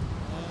 Thank you.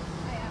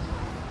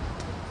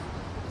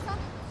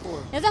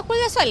 Naweza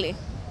kuuliza swali?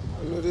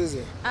 Niulize.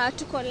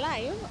 Tuko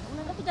live.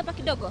 Unaweza kuja hapa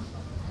kidogo?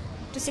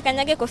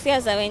 Tusikanyage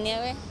kofia za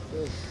wenyewe.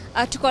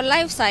 Tuko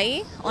live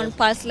sahi on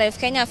Pulse Live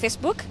Kenya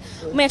Facebook.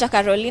 Mimi naitwa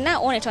Carolina,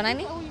 wewe unaitwa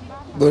nani?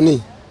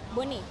 Boni.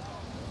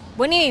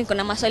 Boni,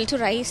 kuna maswali tu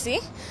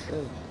rahisi.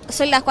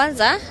 Swali la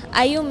kwanza,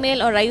 are you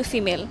male or are you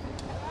female?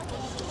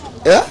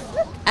 Yeah?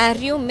 Are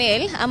you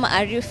male ama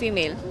are you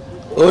female?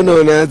 Oh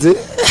no, naje.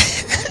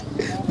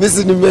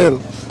 Mimi ni male.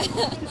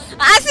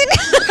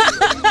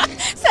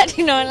 Sasa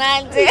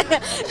ninaonaje?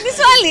 Ni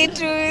swali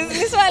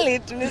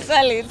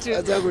tu.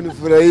 Acha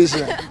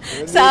kunifurahisha.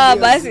 Sawa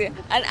basi.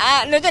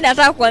 Ndio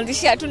nataka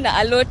kuanzishia tu na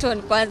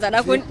aloton kwanza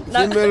na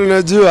female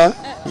unajua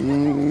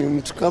ni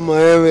mtu kama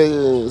wewe,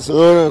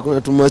 unaona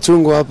kuna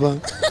tumachungu hapa.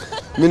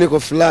 Mimi niko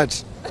flat.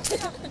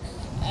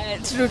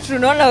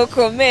 Tunaona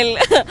uko male.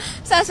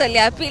 Sasa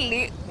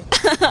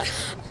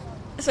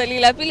swali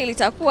la pili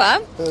litakuwa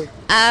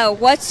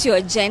what's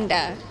your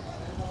gender?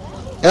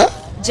 Yeah?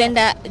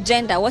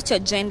 Gender, what's your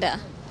gender?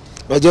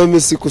 Unajua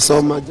mimi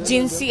sikusoma.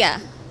 Jinsia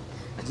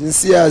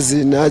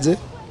zinaje?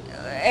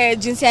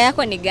 Jinsia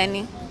yako ni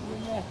gani?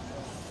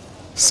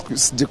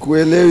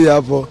 Sijikuelewi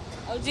hapo.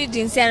 Hujui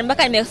jinsia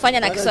mpaka nimefanya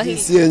na Kiswahili.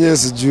 Jinsia yenyewe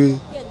sijui.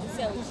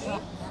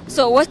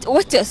 So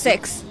what's your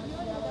sex?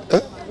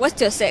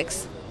 What's your sex?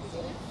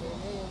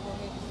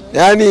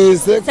 Yaani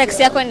sex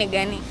yako ni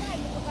gani?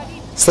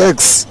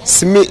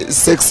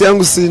 Sex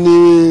yangu si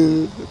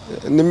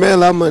ni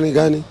male ama ni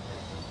gani?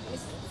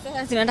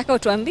 Sasa nataka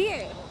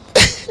utuambie.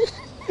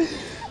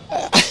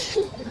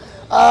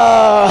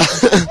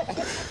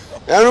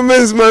 Yaani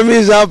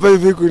umesimamisha hapa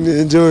hivi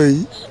kunienjoy.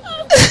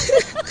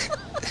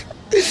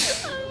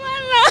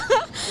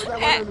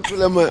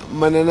 Kula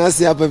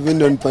mananasi hapa hivi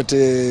ndio nipate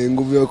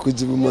nguvu ya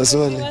kujibu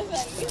maswali.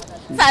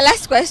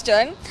 Last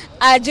question.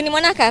 Juni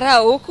mwana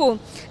karao huku.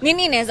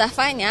 Nini inaweza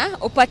fanya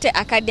upate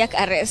a cardiac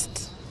arrest?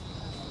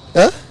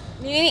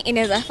 Nini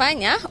inaweza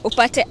fanya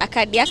upate a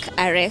cardiac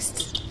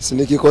arrest? Si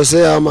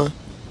nikikosea ama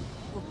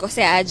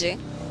ukosea aje?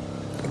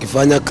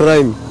 Ukifanya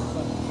crime.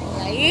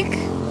 Like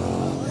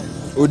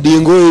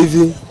udingo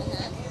hivi.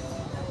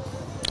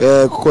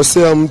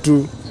 Kukosea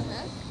mtu.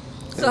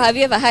 So have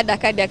you ever had a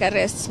cardiac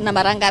arrest? Na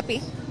mara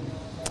ngapi?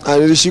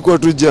 Nilishikwa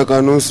tu jia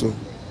kanusu.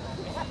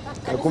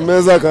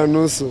 Kumeza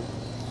kanusu.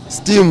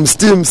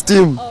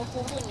 Steam.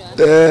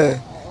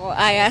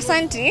 Aya,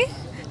 asante.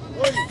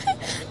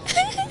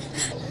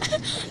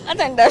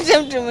 Hata ndafute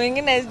mtu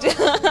mwingine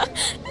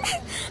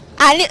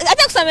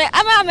hata kusomea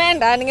ama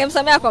ameenda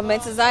ningemsomea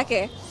comments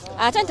zake.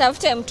 Hata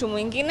nitafute mtu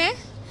mwingine.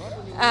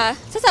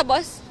 Sasa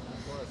boss,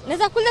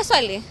 naweza kuuliza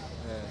swali?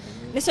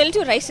 Ni swali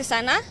tu rahisi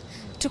sana.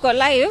 Tuko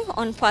live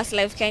on Pulse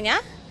Live Kenya.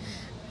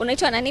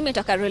 Unaitwa nani? Mimi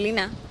naitwa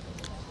Carolina.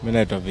 Mimi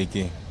naitwa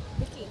Vicky.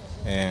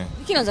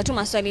 Vicky, naanza tu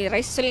maswali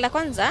rahisi. Swali la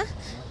kwanza,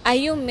 are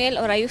you male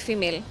or are you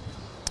female?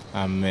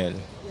 I'm male.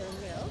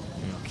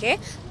 Okay.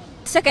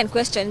 Second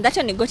question, that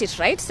one you got it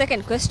right.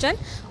 Second question,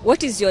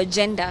 what is your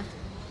gender?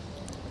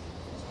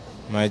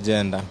 My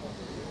gender.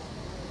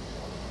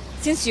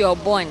 Since you were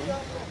born,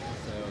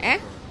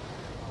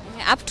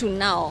 up to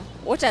now,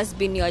 what has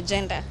been your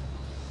gender?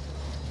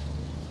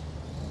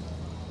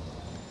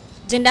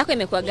 Gender yako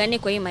imekuwa gani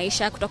kwa hii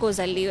maisha kutoka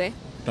uzaliwe?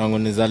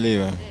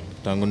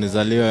 Tangu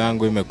nizaliwe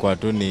yangu imekuwa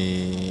tu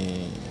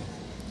ni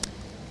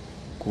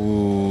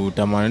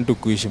kutamani tu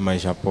kuishi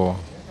maisha poa.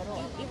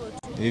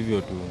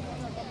 Hivyo tu.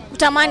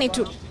 Kutamani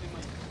tu.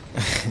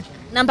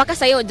 Na mpaka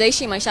sasa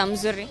hujaishi maisha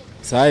mzuri.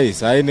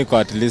 Sasa niko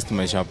at least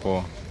maisha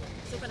poa.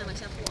 Siko na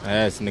maisha poa.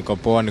 Yes, niko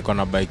poa, niko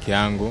na bike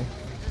yangu.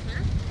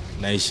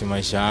 Naishi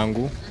maisha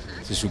yangu,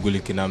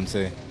 sishughuliki na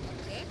msee.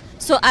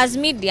 So as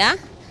media,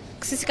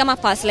 sisi kama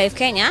Pulse Live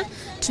Kenya,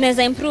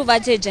 tunaweza improve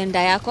aje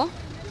gender yako?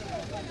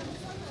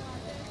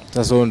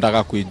 Sasa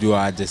unataka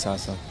kuijua aje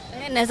sasa?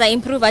 Naweza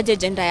improve aje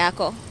gender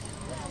yako?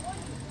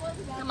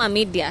 Kama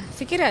media,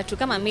 fikiria tu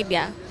kama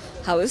media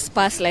house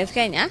Pulse Live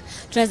Kenya,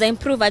 tunaweza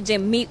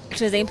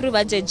improve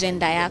aje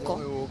gender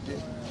yako?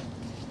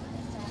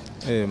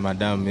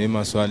 Madam, hii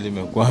maswali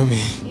imekuwa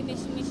mingi.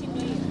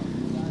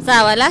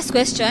 Sawa, last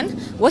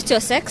question. What's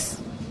your sex?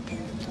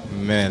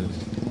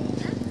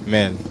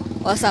 Male.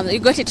 Awesome, you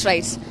got it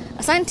right.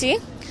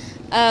 Asante.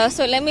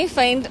 So let me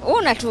find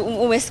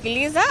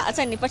umesikiliza,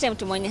 acha nipate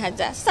mtu mwenye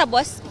haja. Sasa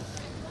boss,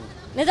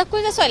 naweza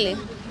kuuliza swali?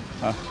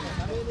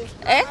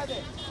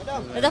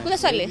 Naweza kuuliza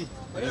swali?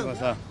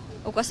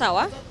 Uko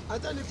sawa?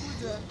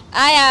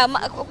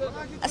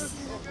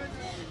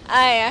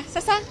 Aya,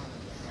 sasa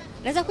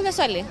naweza kuuliza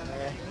swali?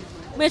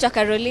 Mimi naitwa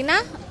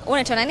Carolina,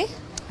 unaitwa nani?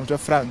 Naitwa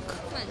Frank.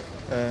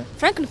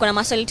 Frank, niko na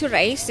maswali tu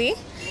rahisi.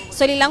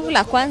 Swali langu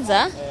la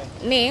kwanza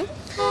ni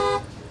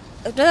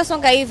tunaweza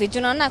songa hivi,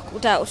 unaona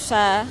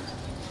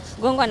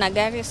gongwa na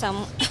gari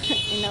some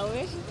in a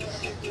way.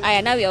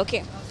 Aya, now we are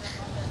okay.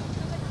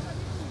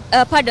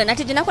 Pardon,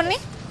 ati jina kwa nini?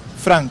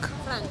 Frank.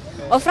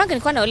 Frank,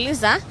 nilikuwa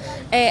nauliza,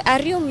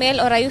 are you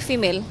male or are you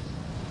female?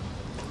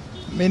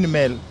 Mimi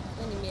male.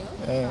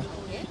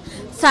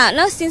 So,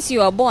 now since you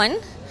were born,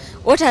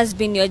 what has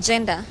been your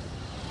gender?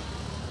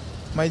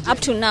 My up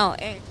to now?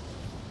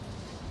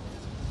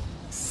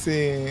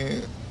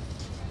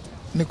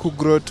 Ni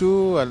kugrow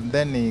tu and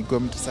then ni go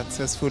mtu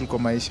successful kwa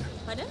maisha.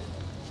 Pardon?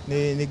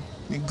 Ni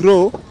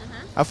grow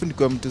afu ni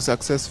go mtu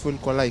successful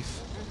kwa life.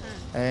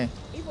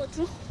 Hivyo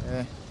tu?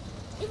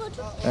 Hivyo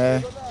tu?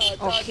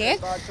 Okay.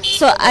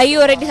 So are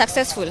you already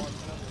successful?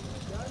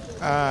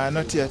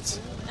 Not yet.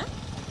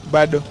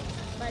 Bado.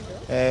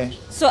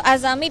 So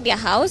as a media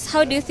house,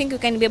 how do you think we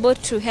can be able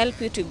to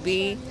help you to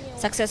be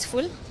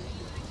successful?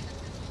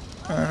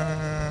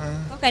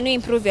 How can we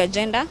improve your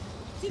gender?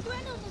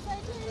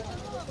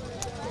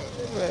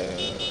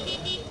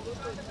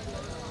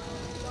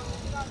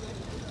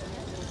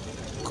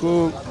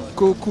 Ku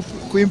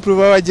improve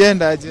our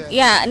gender.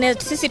 Yeah, na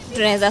sisi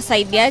tunaweza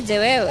saidiaje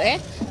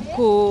wewe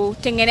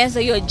kutengeneza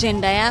hiyo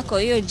gender yako,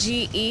 hiyo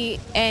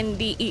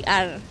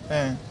GENDER?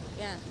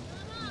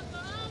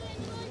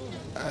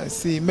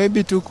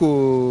 Maybe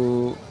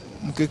tu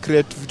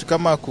mkicreate vitu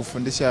kama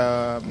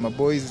kufundisha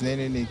maboys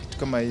nini kitu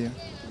kama hiyo.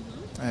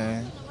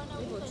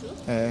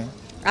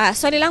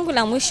 Swali langu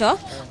la mwisho,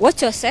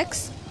 what's your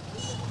sex?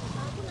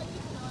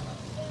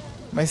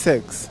 My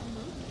sex?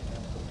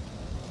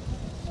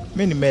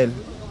 Mimi ni male.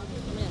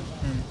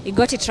 You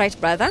got it right,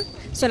 brother.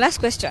 So last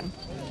question.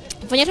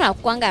 Mfanya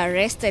tunakuanga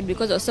arrested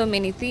because of so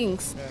many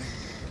things.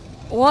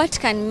 What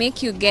can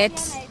make you get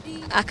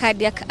a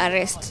cardiac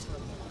arrest?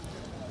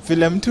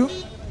 Vile mtu?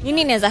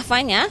 Nini inaweza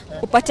fanya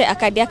upate a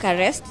cardiac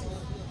arrest?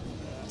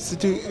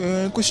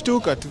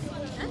 Kushtuka tu.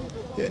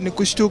 Ni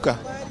kushtuka.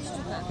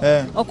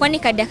 Kwani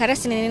cardiac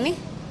arrest ni nini?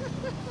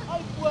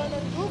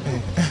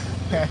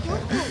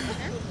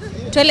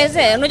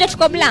 Tueleze, unajua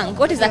tuko blank.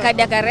 What is a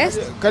cardiac arrest?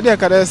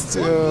 Cardiac arrest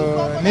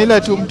ni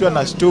ile tu mtu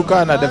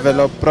anashtuka na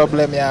develop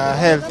problem ya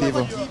health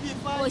hivyo.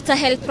 It's a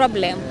health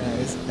problem.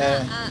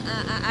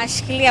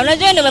 Ashikilia.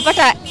 Unajua ndio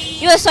umepata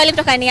hiyo swali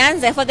kutoka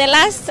nianze for the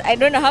last I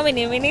don't know how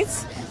many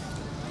minutes.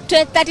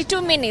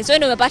 32 minutes. Wewe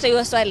ndio umepata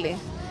hiyo swali.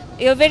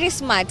 You're very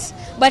smart.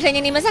 But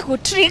yenye nimeweza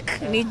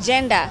kutrick ni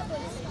gender.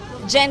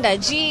 Gender,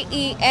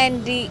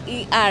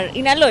 GENDER.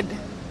 Ina load.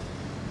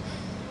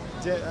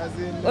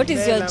 What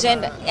is your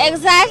gender?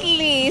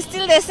 Exactly.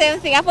 Still the same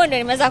thing. Hapo ndio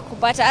nimeweza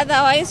kupata.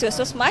 Otherwise you're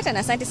so smart and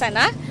asante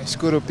sana.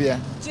 Nashukuru pia.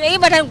 Hii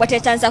bado nikupatia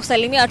chance ya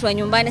kusalimia watu wa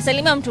nyumbani.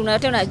 Salimia mtu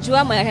unayote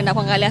unajua mwenye ataenda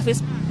kuangalia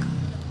Facebook.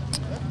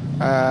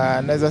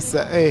 Naweza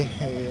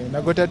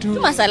nagotea tu.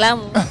 Tuma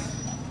salamu.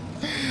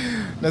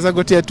 Naweza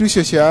gotea tu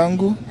shosho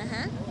yangu.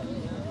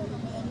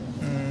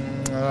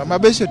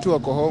 Mabeshe tu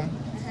wako home.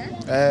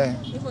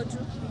 Hivyo tu.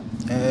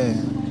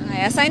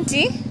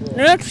 Asante.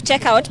 Remember to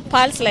check out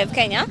Pulse Live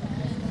Kenya.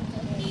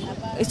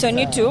 It's on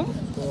YouTube.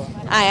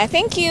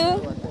 Thank you.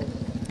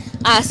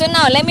 So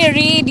now let me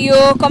read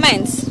your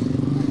comments.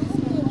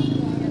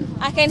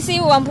 I can see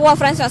Wambua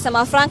Francis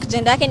anasema Frank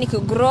gender yake ni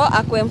kugrow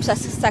akwe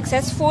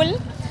successful.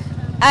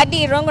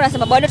 Adi Rongo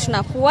anasema bado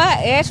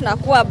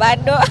tunakuwa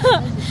bado.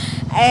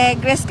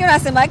 Grace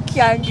anasema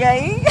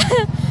kiangai.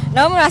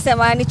 Naomi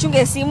anasema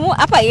nichunge simu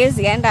hapa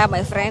yezi enda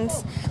my friends.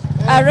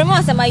 Remo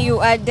anasema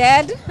you are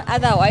dead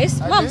otherwise.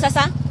 Mom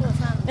sasa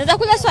naweza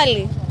kuuliza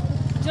swali?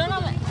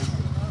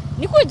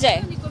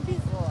 Nikuje?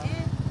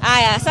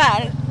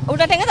 Sasa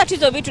utatengeneza tu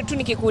hizo vitu tu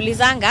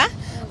nikikuulizanga.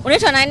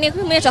 Unaitwa nani?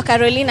 Mimi naitwa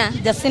Carolina.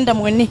 Jacinta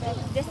Mweni.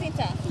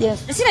 Jacinta? Yes.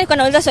 Jacinta nilikuwa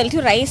nauliza swali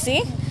tu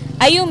rahisi.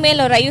 Are you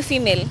male or are you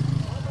female?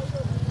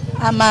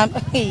 I'm a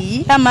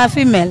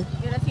female.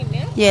 You're a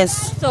female?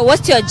 Yes. So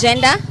what's your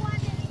gender?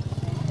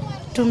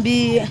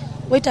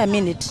 Wait a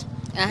minute.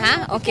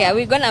 Okay,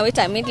 we're gonna wait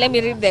a minute. Let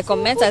me read the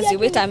comments as you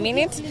wait a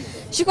minute.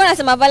 Shiko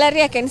nasema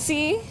Valerie, I can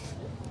see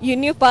you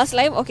new Pulse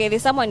Live. Okay,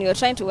 there's someone you're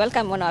trying to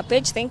welcome on our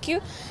page. Thank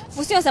you.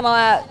 Fusi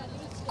nasema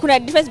kuna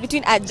difference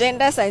between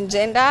agendas and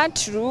gender.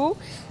 True.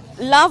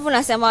 Love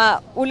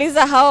unasema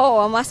uliza hao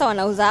wamasa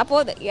wanauza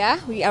hapo. Yeah,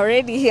 we are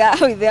already here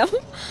with them.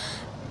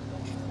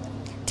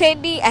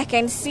 Teddy, I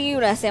can see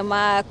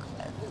unasema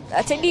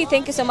Teddy,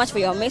 thank you so much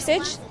for your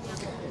message.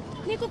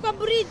 Niko kwa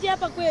bridge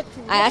hapa kwetu.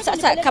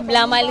 Sasa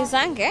kabla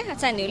malizange,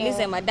 hata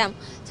niulize madam.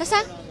 Sasa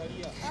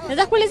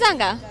naweza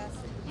kuulizanga?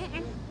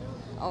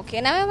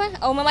 Okay, na wewe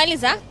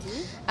umemaliza?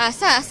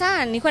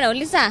 Sasa nilikuwa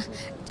nauliza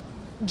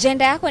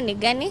gender yako ni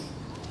gani?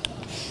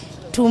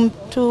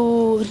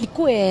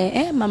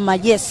 Likue mama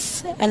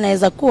yes,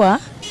 anaweza kuwa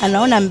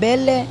anaona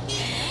mbele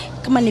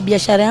kama ni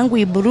biashara yangu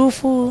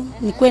iburufu,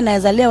 nikuwe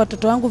naweza lea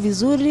watoto wangu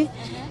vizuri.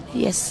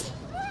 Yes.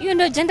 Hiyo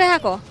ndio gender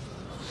yako?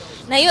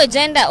 Na hiyo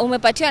gender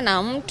umepatiwa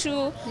na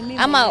mtu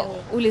ama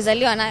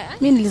ulizaliwa nayo?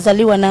 Mimi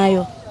nilizaliwa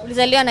nayo.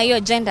 Ulizaliwa na hiyo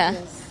gender?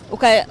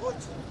 Yes.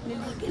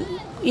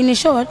 In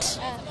short,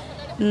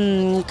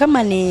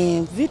 kama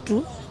ni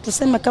vitu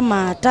tuseme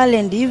kama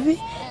talent hivi,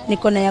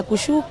 niko na ya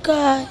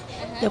kushuka,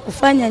 ya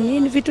kufanya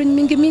nini, vitu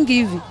mingi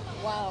hivi.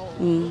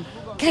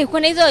 Kai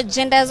kuna hizo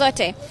gender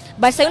zote.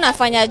 But sasa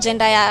unafanya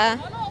gender ya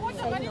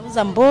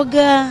za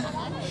mboga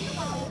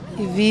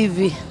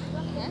hivi.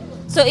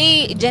 So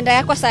hii gender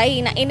yako sasa hii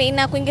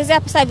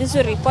inakuingezea pesa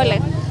vizuri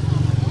pole.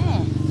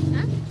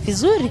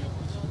 Vizuri.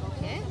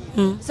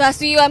 So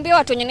asiwaambie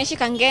watu wenyeneshi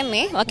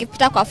Kangemi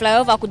wakipita kwa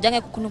flyover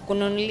kujange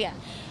kununulia.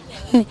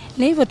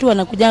 Ni hivyo tu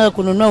wanakujanga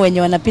kununua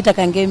wenye wanapita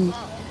Kangemi.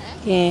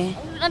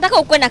 Nataka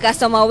ukue na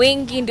customer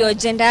wengi ndio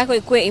gender yako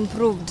ikue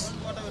improved.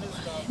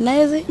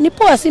 Naweza ni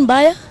poa si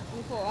mbaya.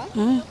 Ni poa.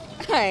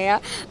 Haya.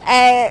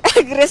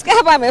 Grace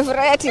hapa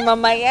amefurahi ati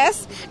mama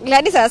yes.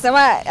 Gladys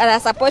anasema ana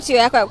support you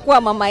yako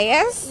kuwa mama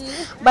yes.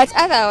 But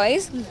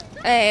otherwise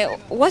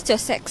what's your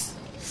sex?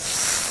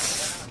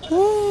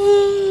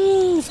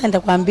 Sasa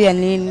kuambia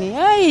nini?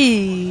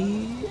 Ai.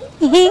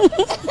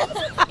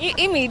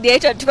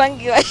 Immediate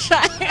tukwangiwa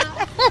shaya.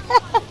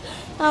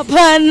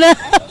 Hapana.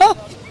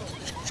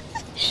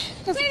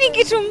 Ni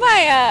kitu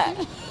mbaya.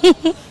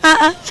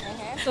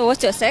 So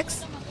what's your sex?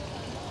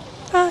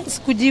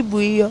 Sikujibu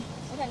hiyo.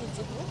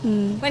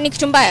 Kwani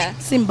kitu mbaya?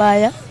 Si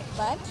mbaya.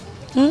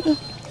 But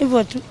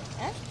hivyo tu.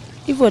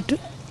 Hivyo tu.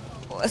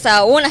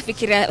 Sasa wewe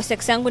unafikiria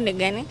sex yangu ni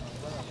gani?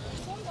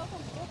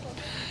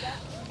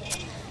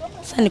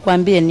 Sasa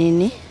nikwambie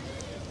nini?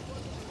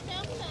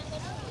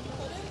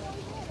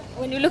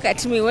 When you look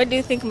at me, what do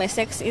you think my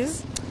sex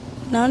is?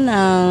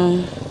 Naona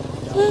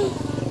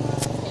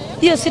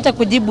hiyo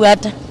sitakujibu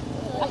hata.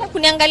 Hata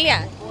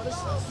kuniangalia?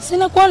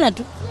 Sina kuona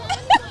tu.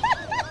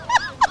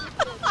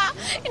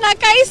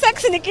 Inakai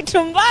sex ni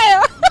kitu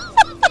mbaya.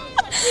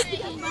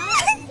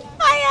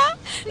 Haya.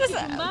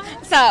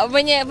 Sasa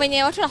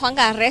when watu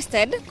wanakuanga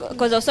arrested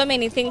because of so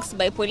many things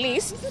by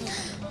police,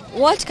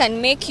 what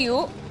can make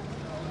you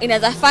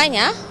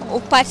inazafanya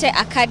upate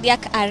a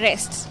cardiac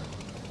arrest?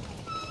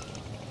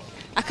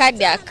 A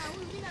cardiac.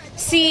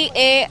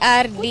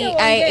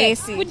 CARDIAC.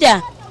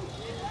 Kuja.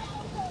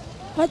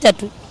 Wacha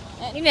tu.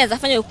 Nini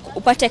inazafanya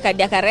upate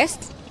cardiac arrest?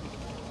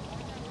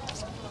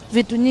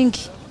 Vitu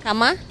nyingi.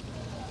 Kama?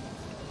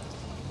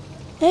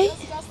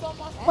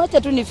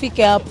 Wacha tu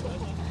nifike hapo.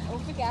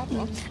 Ufike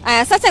hapo.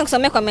 Sasa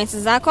nikusomea comments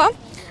zako.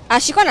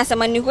 Ashiko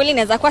anasema ni kweli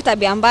inaweza kuwa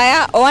tabia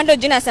mbaya. Owando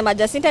Jina anasema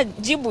Jacinta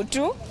jibu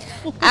tu.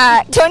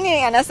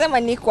 Tony anasema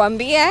ni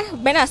kuambie.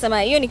 Ben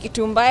anasema hiyo ni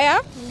kitu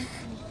mbaya.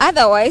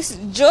 Otherwise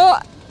Joe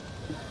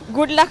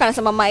good luck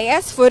anasema my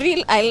yes for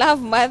real I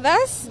love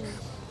mothers.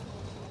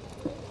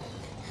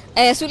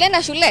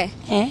 Sulenda shule?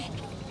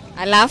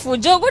 Alafu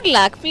Joe good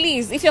luck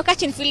please if you're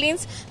catching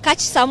feelings catch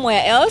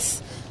somewhere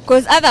else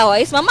because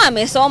otherwise mama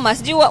amesoma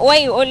sijui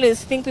why you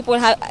always think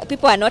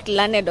people are not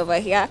learned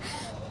over here.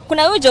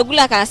 Kuna huyo Joe good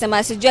luck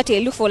anasema sijui ati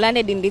look for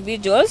learned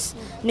individuals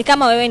ni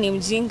kama wewe ni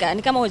mjinga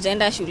ni kama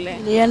hujaenda shule.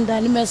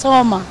 Nilienda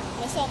nimesoma.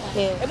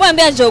 Hebu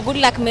ambia Joe good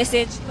luck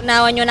message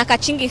na wanyona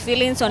kachingi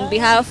feelings on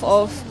behalf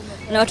of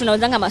na watu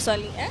nauzanga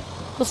maswali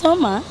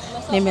kusoma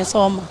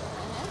nimesoma.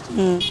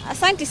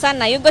 Asante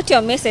sana you got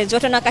your message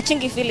watu na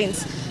kachingi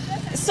feelings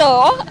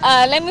so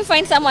let me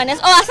find someone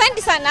else.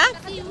 Asante sana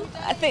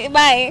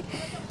bye.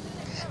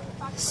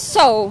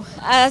 So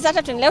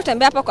sasa tuendelee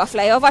kutembea hapa kwa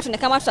flyover tuone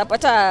kama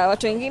tutapata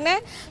watu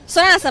wengine.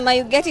 So anasema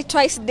you get it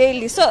twice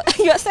daily so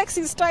your sex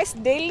is twice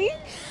daily.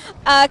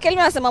 Kelvin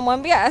anasema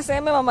mwambia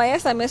aseme mama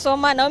yes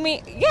amesoma.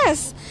 Naomi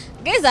yes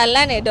guys are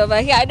learned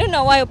over here. I don't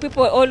know why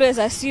people always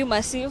assume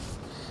as if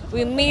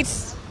we meet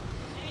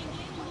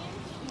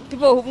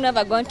people who've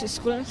never gone to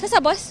school.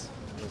 Sasa boss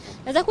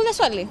naweza kuuliza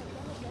swali?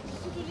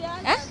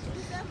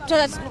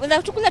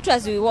 Tunaweza tukula tu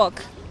as we walk.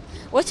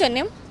 What's your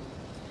name?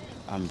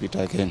 I'm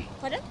Peter Ken.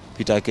 Pardon?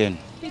 Peter Ken.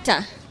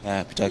 Peter?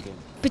 Yeah, Peter Ken.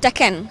 Peter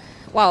Ken.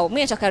 Wow,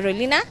 me naitwa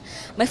Carolina.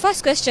 My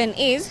first question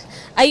is,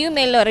 are you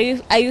male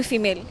or are you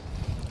female?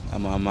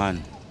 I'm a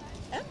man.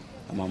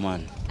 I'm a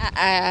man.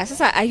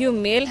 Sasa, are you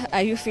male?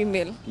 Are you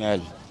female?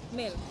 Male.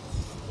 Male.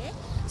 Okay.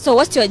 So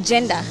what's your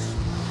gender?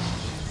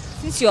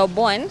 Since you're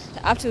born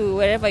up to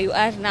wherever you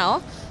are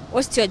now,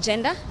 what's your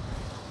gender?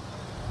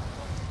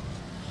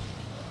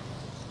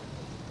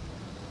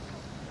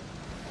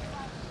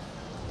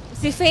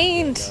 Si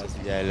faint.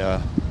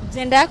 Sijaelewa.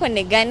 Gender yako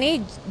ni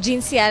gani?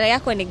 Jinsia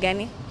yako ni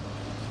gani?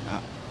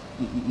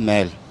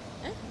 Male.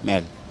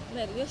 Male.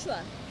 Male, you're sure?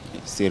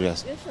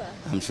 Serious. You're sure?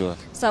 I'm sure.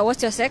 So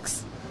what's your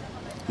sex?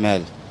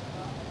 Male.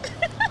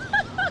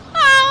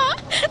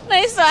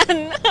 Nice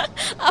one.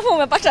 Hapo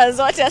umepata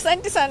zote.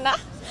 Asante sana.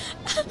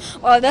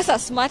 Well, that's a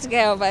smart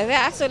guy over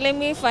there. So let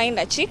me find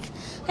a chick.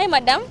 Hey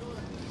madam.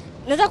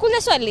 Naweza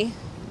kuuliza swali?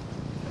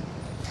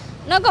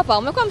 Naogopa,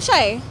 umekuwa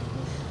mshy?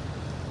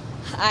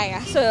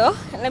 Aya, so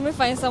let me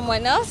find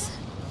someone else.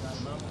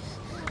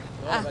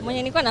 Mwenye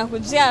nilikuwa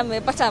nakujia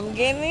amepata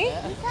mgeni.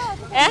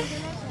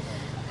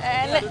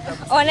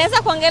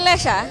 Wanaweza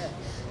kuongelesha?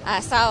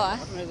 Sawa.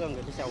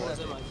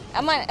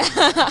 Ama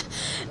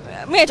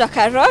mimi naitwa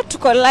Carol,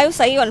 tuko live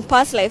sasa on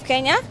Pulse Live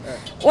Kenya.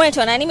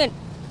 Unaitwa nani? Mimi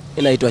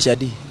naitwa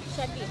Shadi.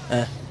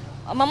 Shadi.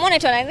 Mama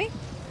unaitwa nani?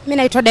 Mimi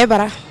naitwa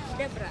Debra.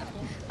 Debra.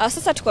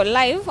 Sasa tuko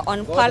live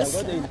on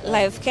Pulse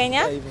Live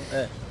Kenya.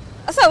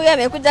 Sasa huyu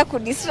amekuja ku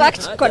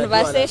distract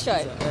conversation.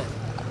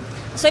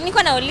 So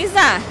niko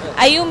nauliza,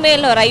 are you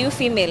male or are you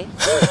female?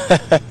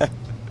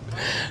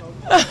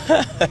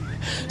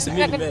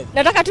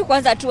 Nataka tu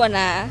kwanza tu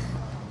na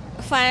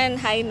fun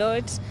high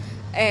note.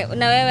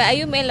 Na wewe, are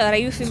you male or are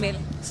you female?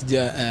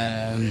 Sija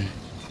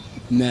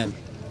male.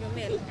 You're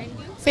male. And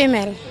you?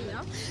 Female.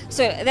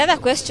 So the other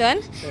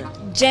question,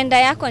 gender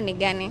yako ni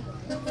gani?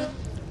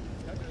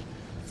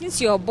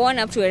 Since you're born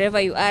up to wherever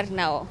you are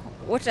now,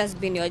 what has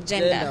been your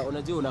gender?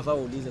 Unajua unafaa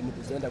uulize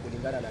mtu gender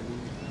kulingana na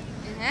nini?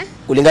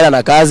 Kulingana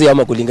na kazi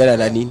ama kulingana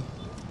na nini?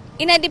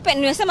 Ina depend.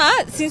 Nimesema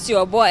since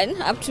you're born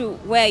up to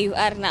where you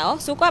are now.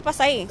 So uko hapa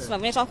sahi,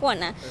 tunamleta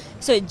kuona.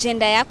 So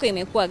gender yako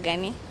imekuwa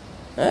gani?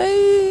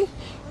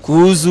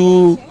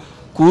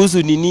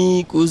 Kuhusu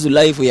nini? Kuhusu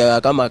life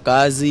ya kama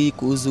kazi,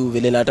 kuhusu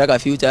vile nataka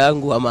future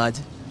yangu ama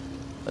aje.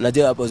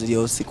 Unajua hapo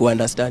ndio siku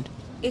understand.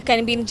 It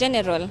can be in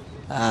general.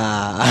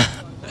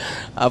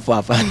 Hapo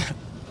hapana.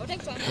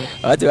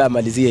 Wacha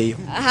wamalizie hiyo.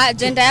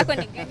 Gender yako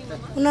ni gani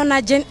mama?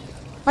 Unaona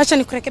wacha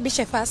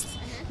nikurekebishe first.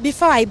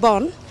 Before I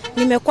born,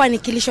 nimekuwa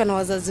nikilishwa na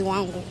wazazi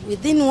wangu.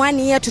 Within 1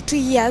 year to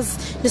 2 years,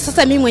 ni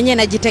sasa mimi mwenyewe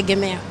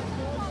najitegemea.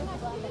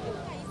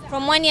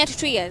 From 1 year to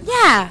 2 years?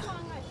 Yeah.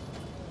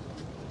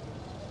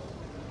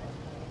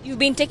 You've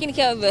been taking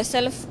care of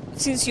yourself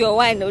since you're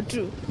 1 or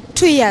 2?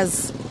 2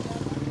 years.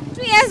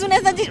 2 years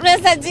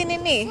unaweza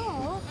nini?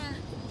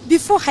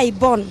 Before I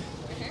born,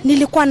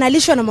 nilikuwa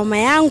nalishwa na mama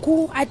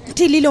yangu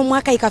until ile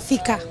mwaka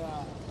ikafika.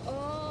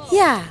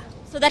 Yeah.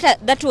 So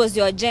that was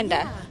your gender?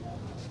 Yeah.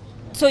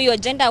 So your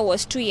gender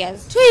was 2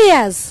 years? 2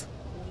 years.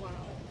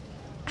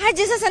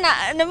 Haje sasa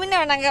na mimi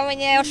naona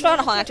mwenye watoto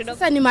wanakuwa kidogo.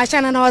 Sasa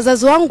nimeachana na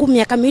wazazi wangu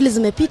miaka 2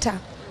 zimepita.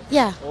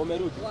 Yeah. Wow.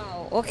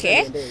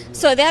 Okay.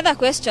 So the other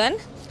question,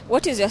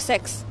 what is your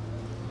sex?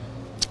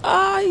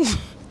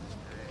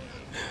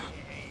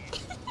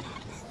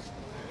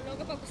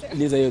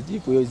 Liza hiyo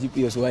jipu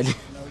hiyo swali.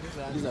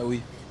 Liza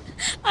huyu.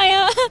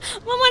 Aya,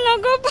 mama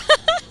naogopa.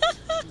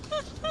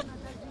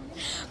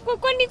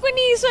 Kwani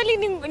swali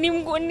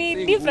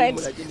ni different.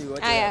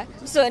 Aya,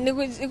 so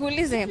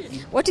nikuulize,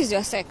 what is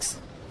your sex?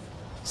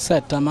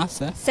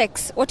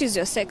 Sex. What is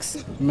your sex?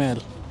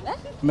 Male.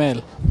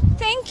 Male.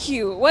 Thank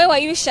you. Why were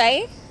you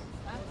shy?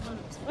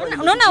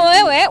 Unaona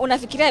wewe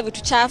unafikiria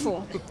vitu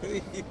chafu.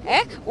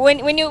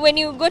 When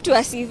you go to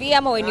a CV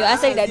ama when you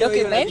answer the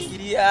document,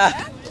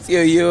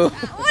 sio hiyo.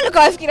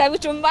 Ulikuwa unafikiria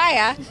vitu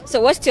mbaya.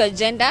 So what's your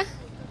gender?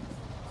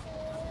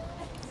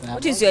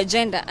 What is your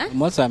gender?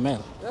 I'm also a male.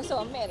 You're also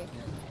a male.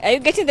 Are you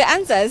getting the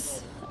answers?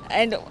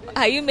 And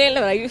are you male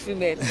or are you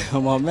female?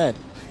 I'm a male.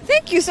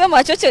 Thank you so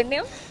much. What's your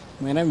name?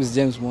 My name is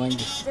James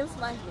Mwangi.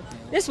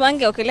 James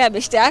Mwangi, ukelea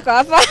beshte yako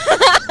hapa.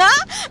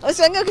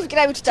 Usiwange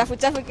ukifikiria vitu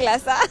chafu kila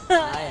saa.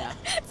 Haya.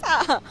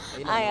 Sawa.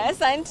 Haya,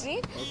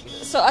 asante.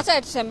 So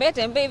acha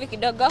tutembee hivi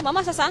kidogo.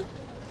 Mama sasa.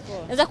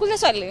 Naweza kuuliza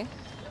swali?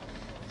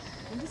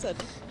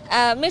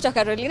 Mimi naitwa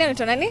Carolina,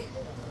 unaitwa nani?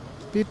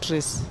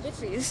 Beatrice.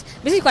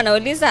 Basi kwa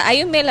nauliza, are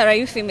you male or are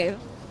you female?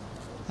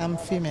 I'm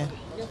female.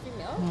 You're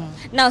female?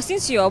 Now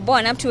since you are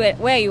born up to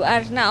where you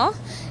are now,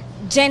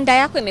 gender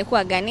yako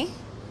imekuwa gani?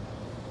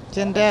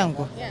 Gender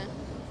yangu? Yeah.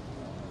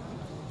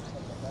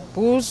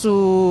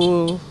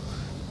 Kuhusu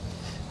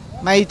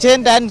my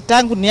gender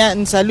tangu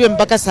nisaliwe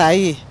mpaka saa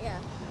hii. Yeah.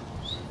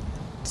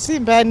 Si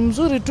mbaya, ni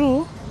mzuri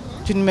tu.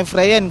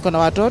 Nimefurahia niko na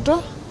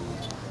watoto.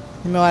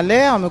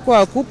 Nimewalea, wamekuwa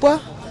wakubwa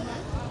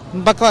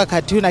mpaka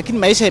wakati huu, lakini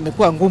maisha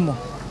imekuwa ngumu.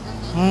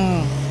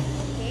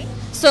 Okay.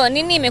 So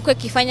nini imekuwa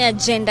ikifanya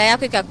gender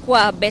yako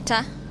ikakuwa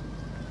better?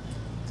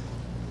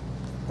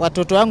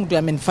 Watoto wangu ndio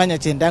amenifanya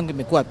gender yangu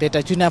imekuwa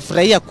better.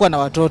 Tunafurahia kuwa na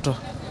watoto.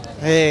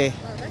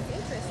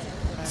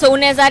 So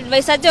unaweza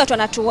advise aje watu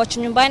wanatuwatch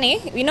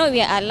nyumbani? We know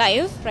we are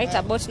live right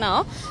about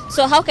now.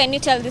 So how can you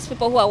tell these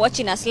people who are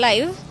watching us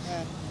live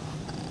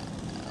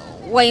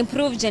wa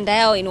improve gender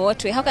yao in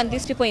what way? How can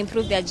these people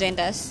improve their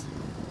genders?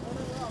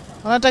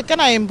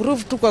 Wanatakana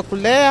improve tu kwa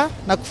kulea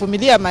na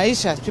kuvumilia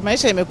maisha.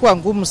 Maisha imekuwa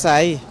ngumu saa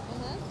hii.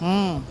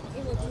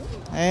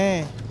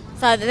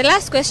 So the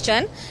last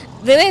question,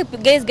 the way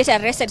guys get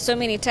arrested so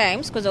many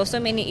times because there are so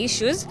many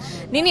issues,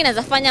 nini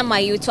inazafanya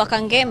mayouth wa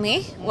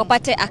Kangemi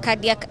wapate a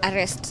cardiac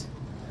arrest?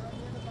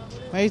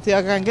 Mayouth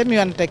wa Kangemi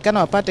wanatakana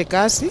wapate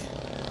kasi.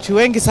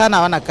 Wengi sana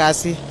hawana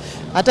kasi.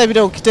 Hata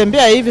vile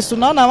ukitembea hivi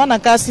tunaona hawana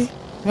kasi.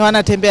 Ni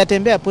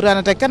wanatembea pura,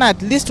 wanatakana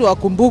at least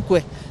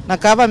wakumbukwe na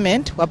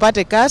government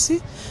wapate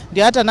kasi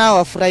ndio hata nao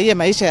wafurahie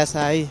maisha ya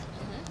saa hii.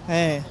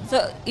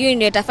 So hiyo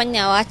ndio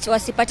itafanya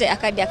wasipate a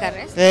cardiac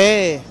arrest?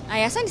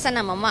 Aya, asante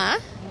sana mama.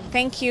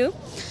 Thank you.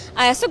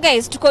 So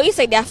guys, tuko hii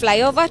side ya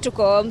flyover,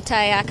 tuko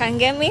mtaa ya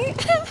Kangemi.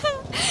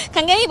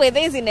 Kangemi by the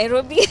way is in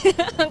Nairobi.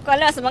 Kwa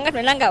leo nasemanga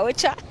tunalanga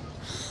Ocha.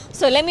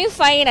 So let me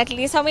find at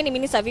least how many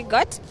minutes have we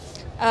got?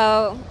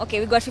 Okay,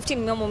 we got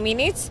 15 more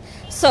minutes.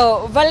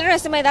 So Valerie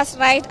anasema that's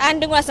right.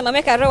 And unasema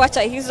meka roho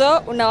acha hizo,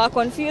 unawa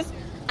confuse.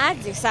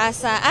 Aje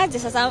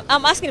sasa.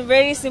 I'm asking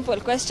very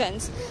simple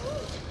questions.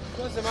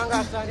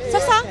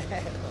 Sasa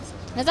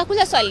naweza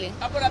kuuliza swali?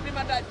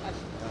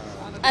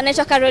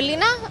 Anaitwa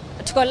Carolina,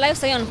 tuko live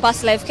sasa on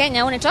Past Live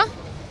Kenya. Unaitwa?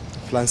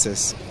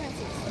 Francis.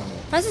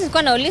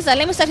 Nilikuwa nauliza,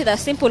 let me start with a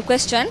simple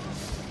question.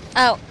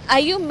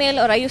 Are you male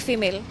or are you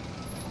female?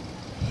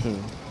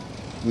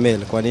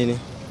 Male, kwa nini?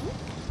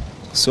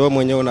 So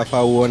mwenyewe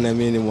unafaa uone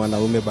mimi ni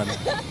mwanaume bana.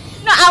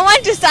 No, I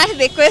want to start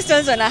the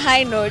questions on a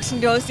high note.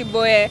 Ndio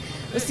usiboe,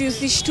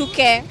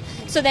 usishtuke.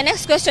 So the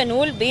next question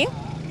will be,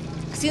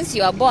 since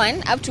you are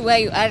born up to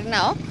where you are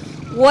now,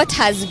 what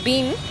has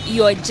been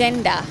your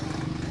gender?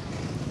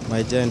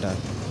 My gender.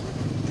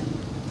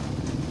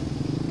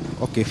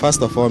 Okay,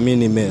 first of all,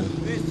 mimi ni male.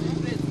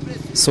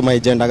 So my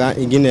gender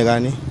ingine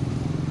gani?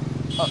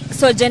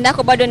 So gender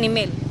yako bado ni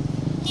male?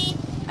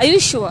 Are you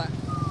sure?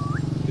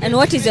 And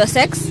what is your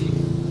sex?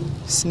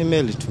 Si ni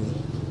male tu.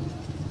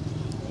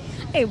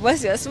 Hey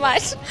boss, you're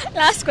smart.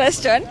 Last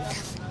question.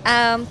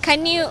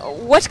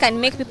 What can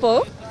make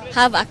people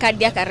have a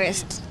cardiac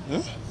arrest?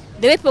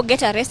 The way people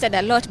get arrested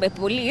a lot by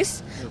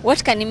police,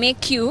 what can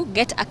make you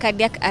get a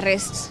cardiac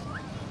arrest?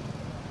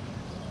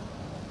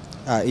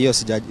 Hiyo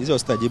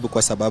sitajibu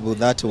kwa sababu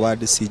that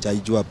word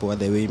sijaijua kwa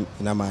the way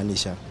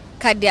inamaanisha.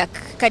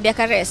 Cardiac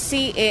arrest,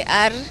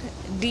 C-A-R-D-I-A-C.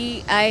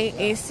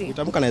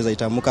 Itamuka naweza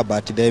itamuka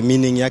but the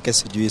meaning yake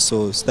sijui,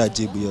 so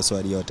sitajibu hiyo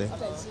swali yote.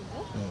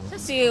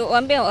 Si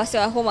waambie wase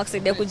wa home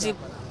akisaidia kujibu.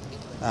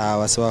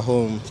 Wase wa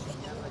home.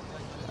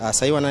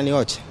 Sasa wanani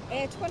wote?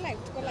 Tuko live.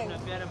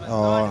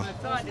 Oh.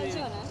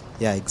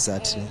 Yeah,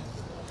 exactly.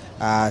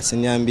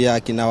 Siniambia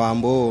kina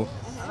Wambo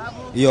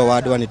hiyo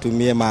word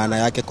wanitumie maana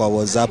yake kwa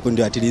WhatsApp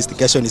ndio at least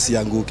kesho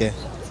nisianguke.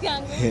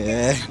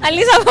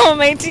 Alisa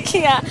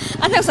umeitikia.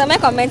 Hata kusomea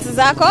comments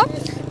zako.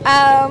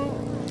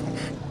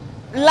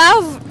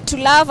 Love to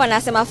love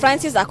anasema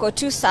Francis ako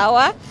tu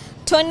sawa.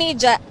 Tony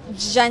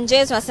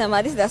Janjes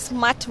anasema this is a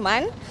smart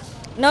man.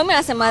 Naomi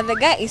anasema the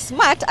guy is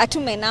smart,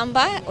 atume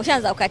namba,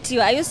 ushaanza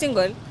ukatiwa. Are you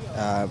single?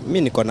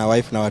 Mimi niko na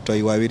wife na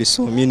watoi wawili,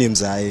 so mimi ni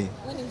mzae.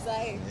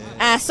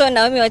 So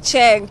Naomi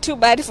Ocheng, too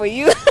bad for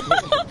you.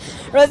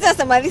 Rosie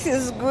anasema this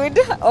is good.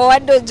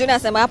 Owado Junior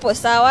anasema hapo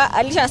sawa.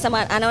 Alicia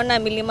anasema anaona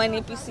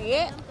Milimani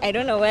PCA. I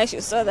don't know where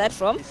she saw that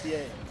from.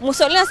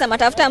 Musolina anasema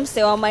tafuta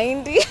msee wa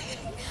mahindi.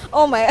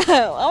 Oh my, I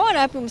want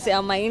happy msee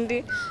wa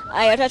mahindi.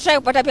 Atatry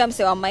kupata pia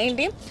msee wa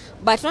mahindi,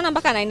 but naona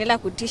mpaka anaendelea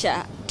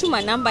kutisha.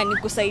 Tuma namba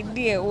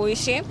nikusaidie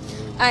uishi.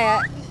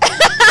 Aya.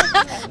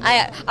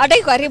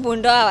 Hataki karibu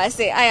ndoa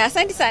wase. Aya,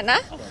 asante sana.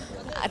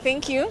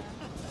 Thank you.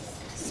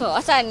 So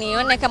hata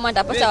nione kama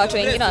nitapata watu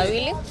wengine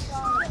wawili.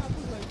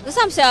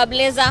 Sasa msee wa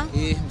Blazer.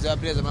 Msee wa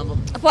Blazer mambo.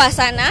 Poa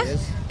sana. Yes.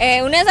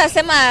 Unaweza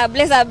sema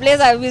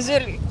Blazer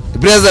vizuri?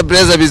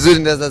 Blazer vizuri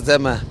naweza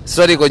sema.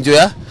 Story iko juu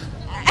ya?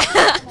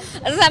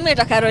 Sasa mimi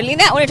ndo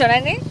Carolina, unaitwa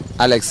nani?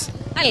 Alex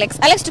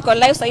tuko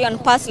live sasa on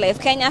Past Life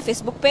Kenya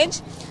Facebook page.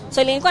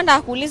 So nilikuwa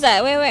nataka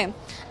kuuliza wewe,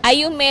 are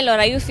you male or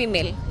are you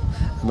female?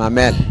 I'm a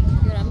male.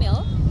 You're a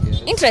male?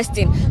 Yeah.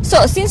 Interesting.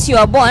 So since you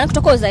are born,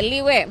 kutoka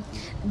uzaliwe,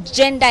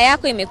 gender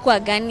yako imekuwa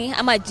gani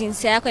ama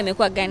jinsia yako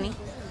imekuwa gani?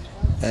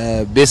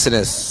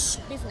 Business.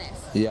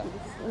 Yeah.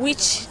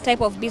 Which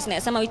type of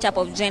business ama which type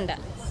of gender?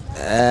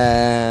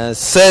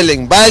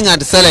 Selling, buying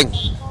and selling.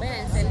 Buying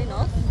and selling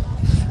of?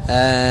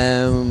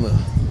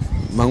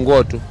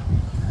 Manguo tu.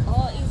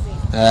 Oh, easy.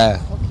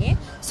 Okay.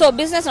 So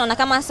business unaona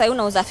kama sasa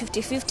unauza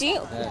 50-50,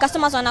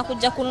 customers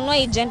wanakuja kununua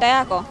hii gender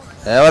yako?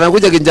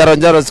 Wanakuja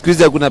kinjaro siku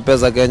hizi hakuna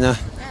pesa Kenya.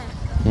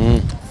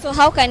 So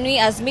how can we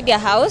as media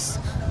house?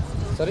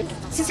 Sorry?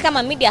 Sisi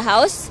kama media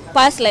house,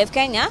 Past Life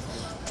Kenya,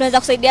 tunaweza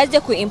kusaidiaje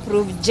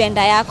kuimprove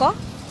gender yako?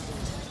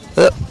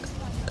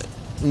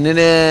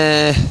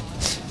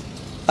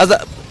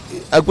 Sasa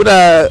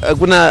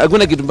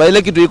hakuna kitu mbaya,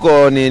 ile kitu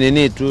iko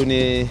ni tu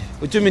ni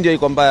uchumi ndio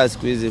iko mbaya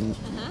siku hizi.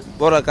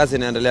 Bora kazi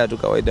inaendelea tu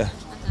kawaida.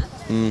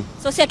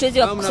 So si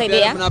hatuwezi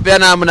kukusaidia.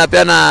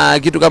 Mnapeana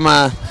kitu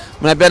kama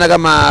mnapeana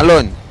kama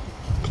loan.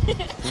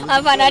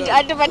 Hapana,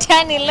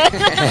 atupatiani loan.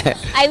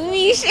 I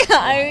wish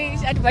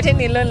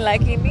atupatiani loan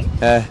lakini.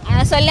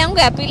 Swali yangu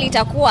ya pili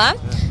itakuwa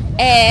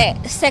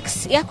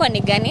sex yako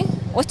ni gani?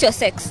 What's your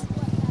sex?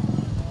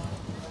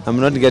 I'm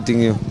not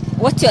getting you.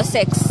 What's your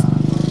sex?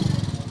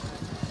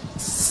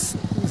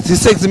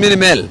 Sex mean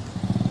male.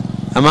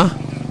 Ama?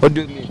 What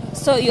do you mean?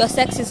 So your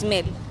sex is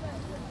male.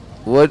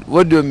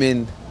 What do you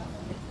mean?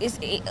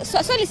 So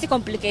it's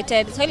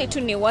complicated. So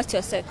tu ni what's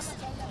your sex?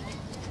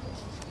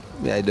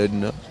 Yeah, I don't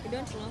know. You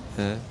don't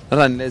know? Not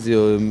unless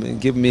you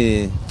give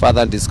me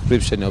further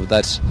description of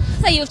that.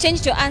 So you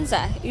changed your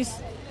answer. If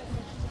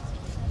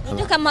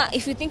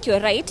you think you're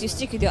right, you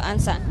stick with your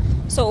answer.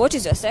 So what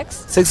is your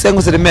sex? Sex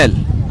yangu si male.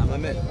 I'm a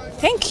male.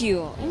 Thank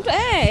you.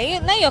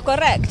 Now you're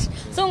correct.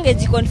 So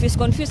ungeji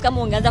confuse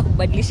kama ungeanza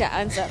kubadilisha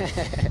answer.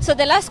 So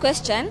the last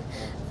question,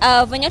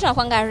 when you're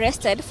tunakuanga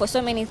arrested for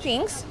so many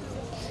things,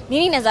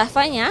 nini inaweza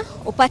fanya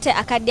upate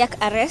a cardiac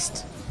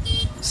arrest?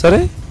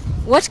 Sorry?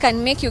 What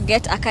can make you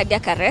get a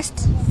cardiac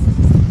arrest?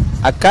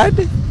 A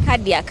card?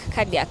 Cardiac.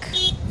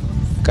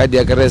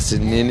 Cardiac arrest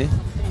nini?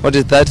 What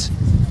is that?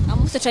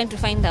 I'm also trying to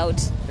find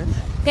out.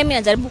 Pia mimi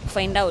najaribu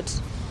kufind out.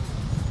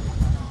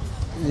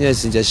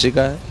 Yes,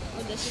 sijashika.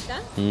 Hujashika?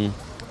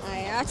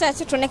 Hata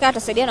tuoneka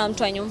tutasaidia na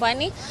mtu wa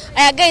nyumbani.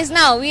 Guys,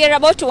 now we are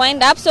about to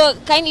wind up, so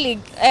kindly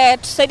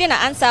tusaidie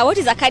na answer. What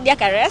is a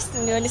cardiac arrest?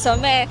 Ndio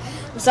nisomee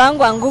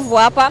msangu wa nguvu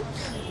hapa.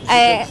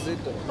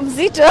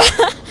 Mzito.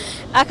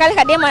 Akali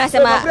kadema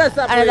anasema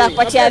anaweza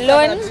kupatia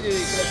loan.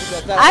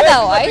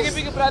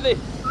 Otherwise,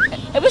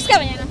 hebu sikia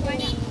mwenye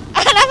anafanya.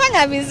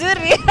 Anafanya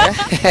vizuri.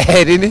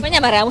 Nini?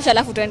 Fanya mara ya mwisho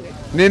alafu twende.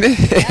 Nini?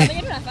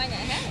 Mwenye tunafanya.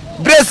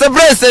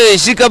 Brace,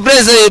 shika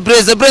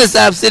brace,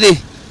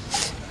 absolutely.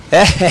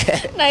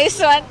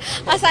 Nice one.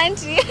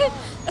 Asante.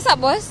 Sasa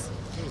boss,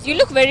 you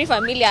look very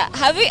familiar.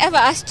 Have we ever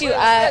asked you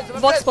a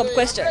Voxpop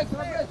question?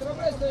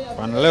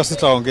 Bana leo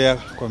sitaongea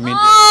kwa mimi.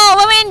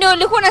 Wewe ndio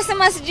ulikuwa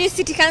unasema sijui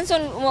City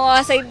Council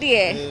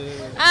wasaidie.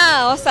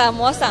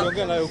 Awesome.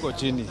 Ongea nayo huko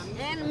chini.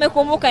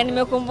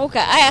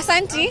 Nimekumbuka. Aya,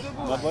 asante.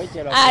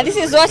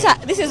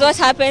 This is what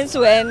happens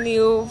when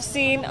you've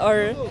seen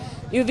or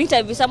you've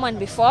interviewed someone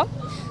before.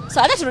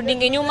 So hata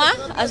turudinge nyuma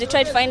as we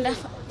try to find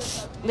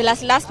the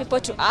last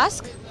people to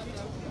ask.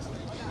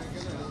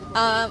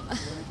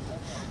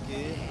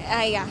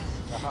 Yeah.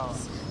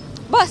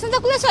 Boss, nataka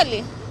kuuliza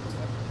swali.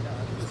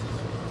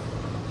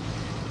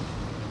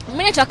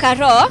 Mimi naitwa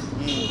Karo.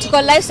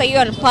 Tuko live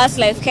sasa on Pulse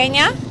Live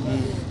Kenya.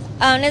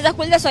 Naweza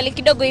kuuliza swali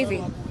kidogo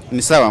hivi?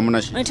 Ni sawa,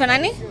 mna. Unaitwa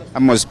nani?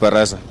 Amos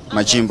Parasa,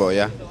 Machimbo,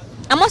 yeah.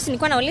 Amos,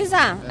 nilikuwa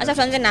nauliza, acha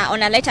tuanze na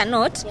on a lighter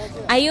note.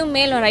 Are you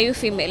male or are you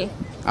female?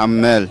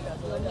 I'm male.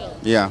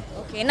 Yeah.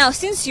 Okay, now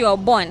since you are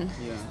born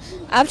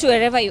up to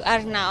wherever you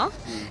are now,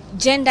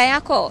 gender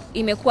yako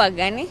imekuwa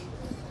gani?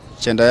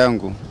 Gender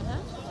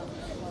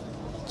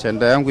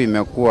yangu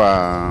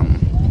imekuwa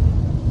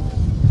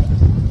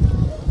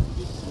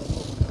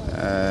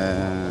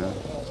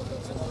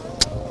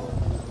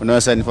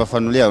unaweza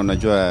nifafanulia,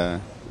 unajua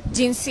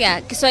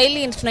jinsia.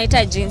 Kiswahili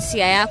tunaita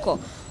jinsia yako.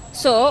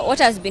 So what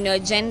has been your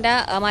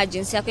gender ama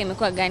jinsia yako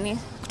imekuwa gani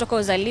kutoka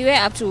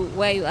uzaliwe up to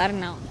where you are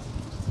now?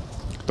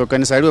 Kutoka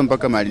nisaliwe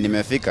mpaka mahali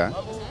nimefika,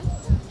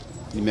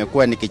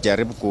 nimekuwa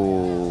nikijaribu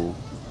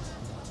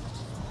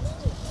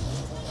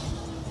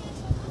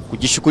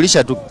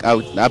kujishughulisha tu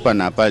hapa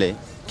na pale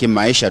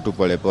kimaisha tu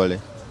polepole.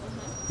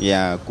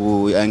 Ya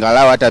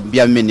kuangalau hata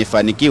pia mimi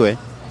nifanikiwe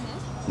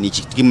ni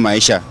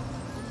kimaisha.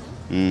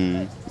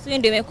 So hiyo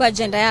ndio imekuwa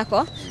agenda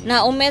yako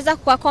na umeweza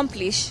ku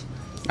accomplish?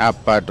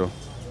 Bado.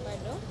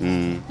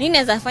 Nini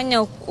naweza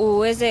fanya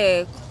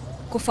uweze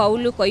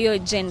kufaulu kwa hiyo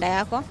agenda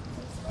yako?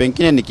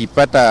 Pengine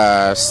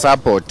nikipata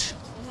support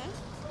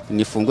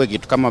nifungue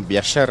kitu kama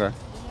biashara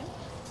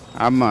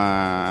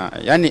ama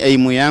yani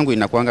aim yangu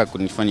inakuanga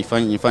kunifanya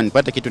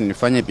nipate kitu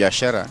nifanye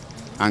biashara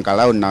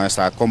angalau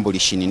naweza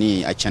accomplish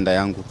nini agenda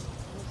yangu.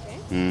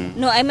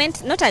 No, I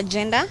meant not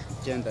agenda.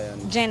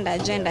 Gender.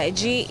 Gender.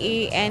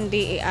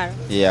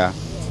 Yeah.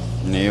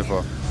 Ni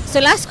hivyo. So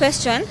last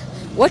question,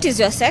 what is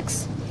your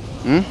sex?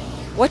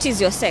 What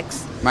is your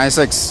sex? My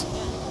sex.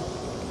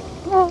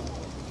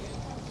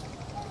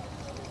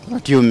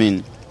 What do you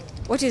mean?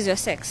 What is your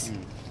sex?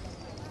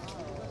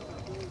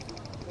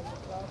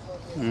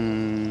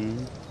 I'm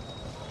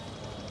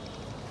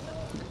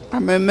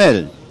a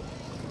male.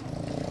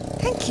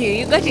 Thank you.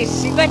 You got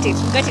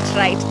it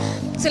right.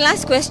 So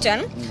last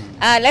question.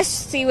 Let's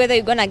see whether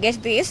you're gonna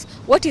get this.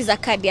 What is a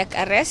cardiac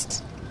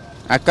arrest?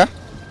 A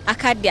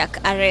cardiac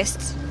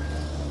arrest.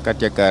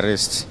 Cardiac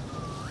arrest.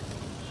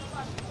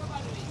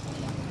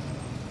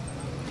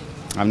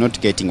 I'm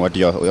not getting what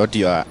you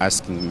are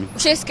asking me.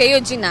 Ushasikia hiyo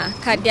jina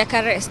cardiac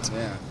arrest?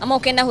 Yeah. Ama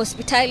ukienda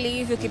hospitali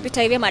hivi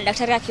ukipita hivi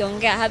madaktari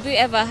akiongea, have you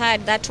ever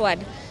heard that word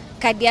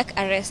cardiac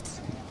arrest?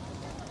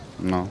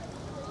 No.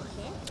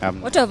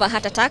 What of a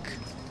heart attack?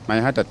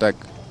 My heart attack.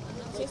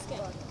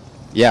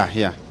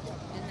 Yeah.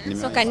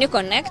 So can you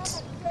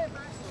connect?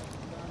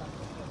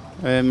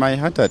 My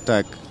heart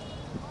attack.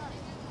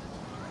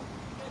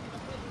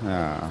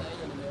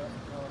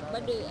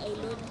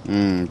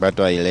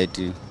 Bado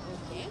haileti.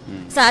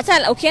 Sasa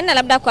hata ukienda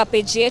labda kwa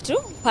page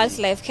yetu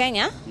Pulse Live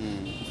Kenya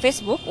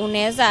Facebook,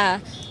 unaweza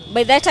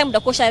by that time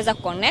utakuwa ushaweza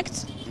connect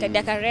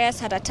cardiac arrest,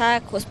 heart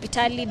attack,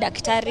 hospitali,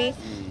 daktari,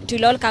 it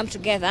will all come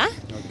together.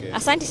 Okay.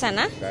 Asante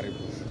sana. Karibu.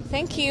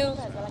 Thank you.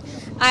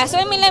 So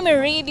let me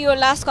read your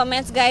last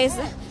comments, guys.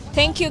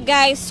 Thank you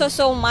guys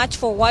so much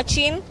for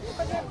watching.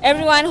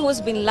 Everyone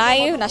who's been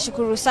live,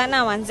 nashukuru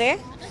sana manze.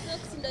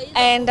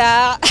 And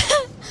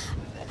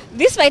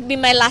this might be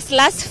my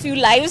last few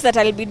lives that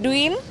I'll be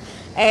doing.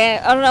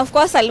 And of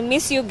course I'll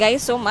miss you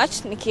guys so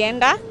much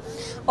nikienda.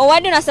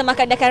 Owadi unasema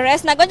cardiac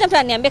arrest. Na ngoja mtu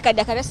aniambie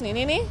cardiac arrest ni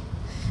nini?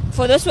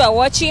 For those who are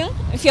watching,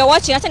 if you're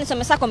watching, acha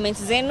nisome sa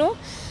comments zenu.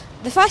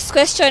 The first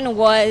question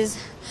was,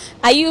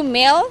 are you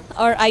male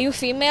or are you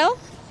female?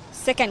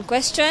 Second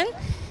question,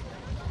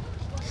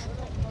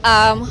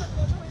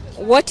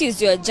 what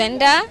is your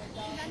gender?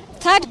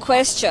 Third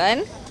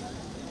question,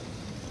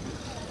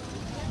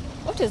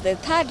 what is the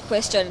third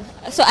question?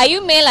 So are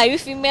you male, are you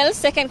female?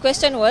 Second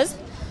question was,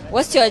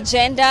 what's your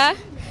gender?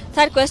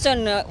 Third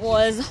question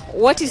was,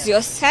 what is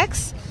your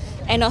sex?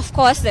 And of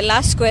course the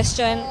last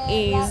question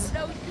is,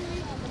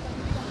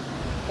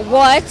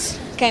 what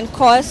can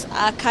cause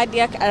a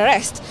cardiac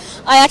arrest?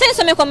 Hata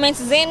nisome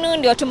comments zenu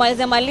ndio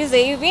tumalize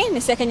hivi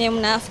nisekenye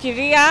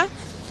mnafikiria.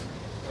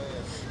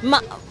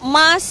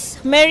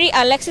 Mary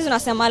Alexis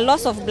unasema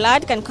loss of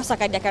blood can cause a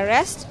cardiac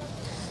arrest.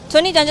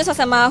 Tony Janjes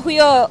unasema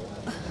huyo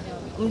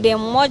dem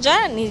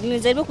mmoja,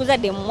 nilijaribu kuuliza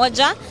dem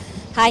mmoja.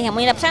 Haya,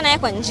 mwenye napatana naye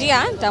kwa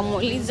njia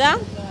nitamuuliza.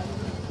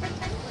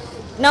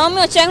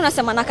 Naomi Ocheng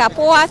unasema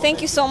nakapoa,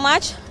 thank you so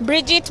much.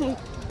 Bridget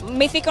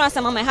Mithika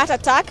unasema my heart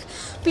attack.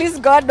 Please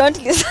God don't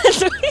listen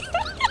to me.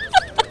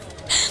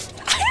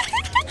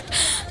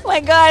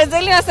 My God,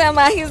 Zeli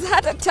unasema his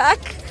heart attack.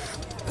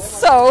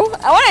 So,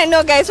 I want to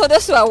know guys, for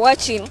those who are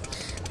watching,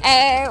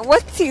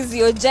 what is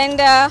your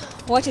gender?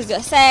 What is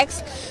your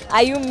sex?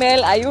 Are you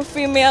male? Are you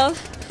female?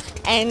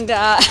 And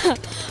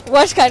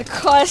what can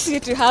cause you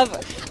to have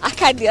a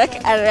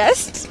cardiac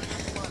arrest?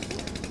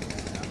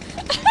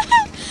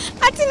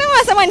 Atina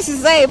wasema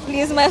nisizae,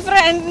 please, my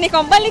friend.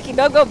 Niko mbali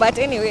kidogo, but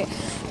anyway.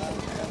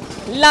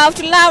 Love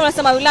to love.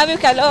 Unasema we love you,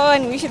 Kalo,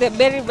 and wish you the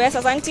very best.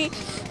 Asanti.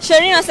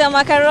 Shereen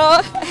unasema,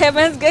 Karo,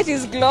 Heaven's Gate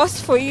is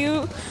closed for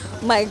you.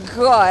 My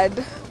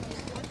God.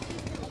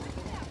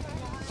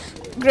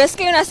 Grace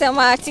K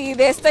unasema ati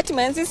the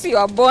statement since you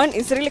are born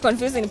is really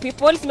confusing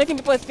people. It's making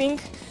people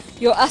think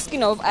you're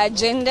asking of a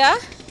gender.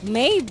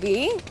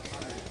 Maybe.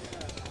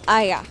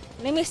 Aya.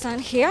 Let me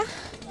stand here.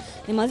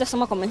 Nimeanza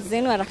kusoma comments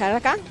zenu haraka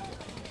haraka.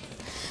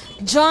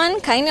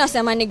 John Kaini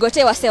unasema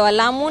nigote wase wa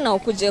Lamu na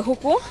ukuje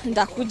huku.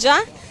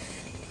 Ndakuja.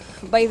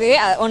 By the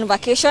way, on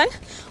vacation.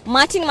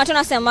 Martin Matona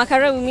unasema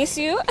Karo, we miss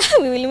you.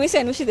 We will miss you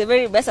and wish you the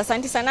very best.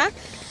 Asante sana.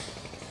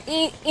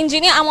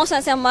 Engineer Amos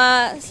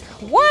anasema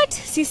what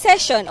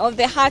cessation of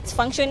the heart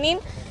functioning.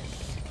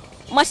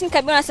 Martin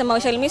Kabina anasema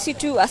we shall miss you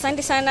too.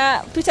 Asante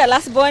sana. Peter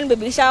Lastborn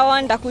baby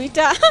shower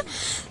ndakuita.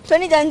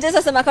 Tony Janjesa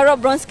anasema Karo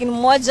brown skin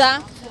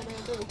moja.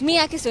 Mimi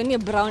yake sioni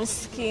brown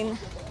skin.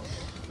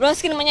 Brown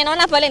skin mwenye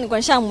naona pale ni kwa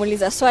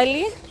nishamuuliza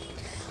swali.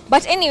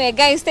 But anyway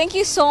guys, thank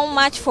you so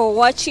much for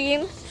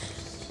watching.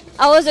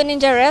 I was on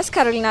Ninja Rest,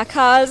 Carolina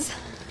Carls.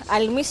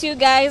 I'll miss you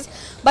guys.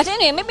 But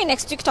anyway, maybe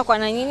next week tutakuwa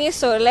na nini,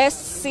 so let's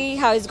see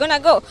how it's gonna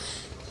go.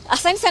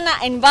 Asante sana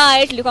and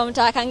bye. Tulikuwa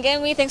mtaa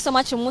Kangemi. Thanks so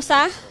much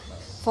Musa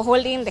for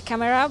holding the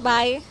camera.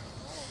 Bye.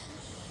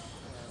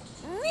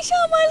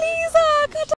 Nishamaliza.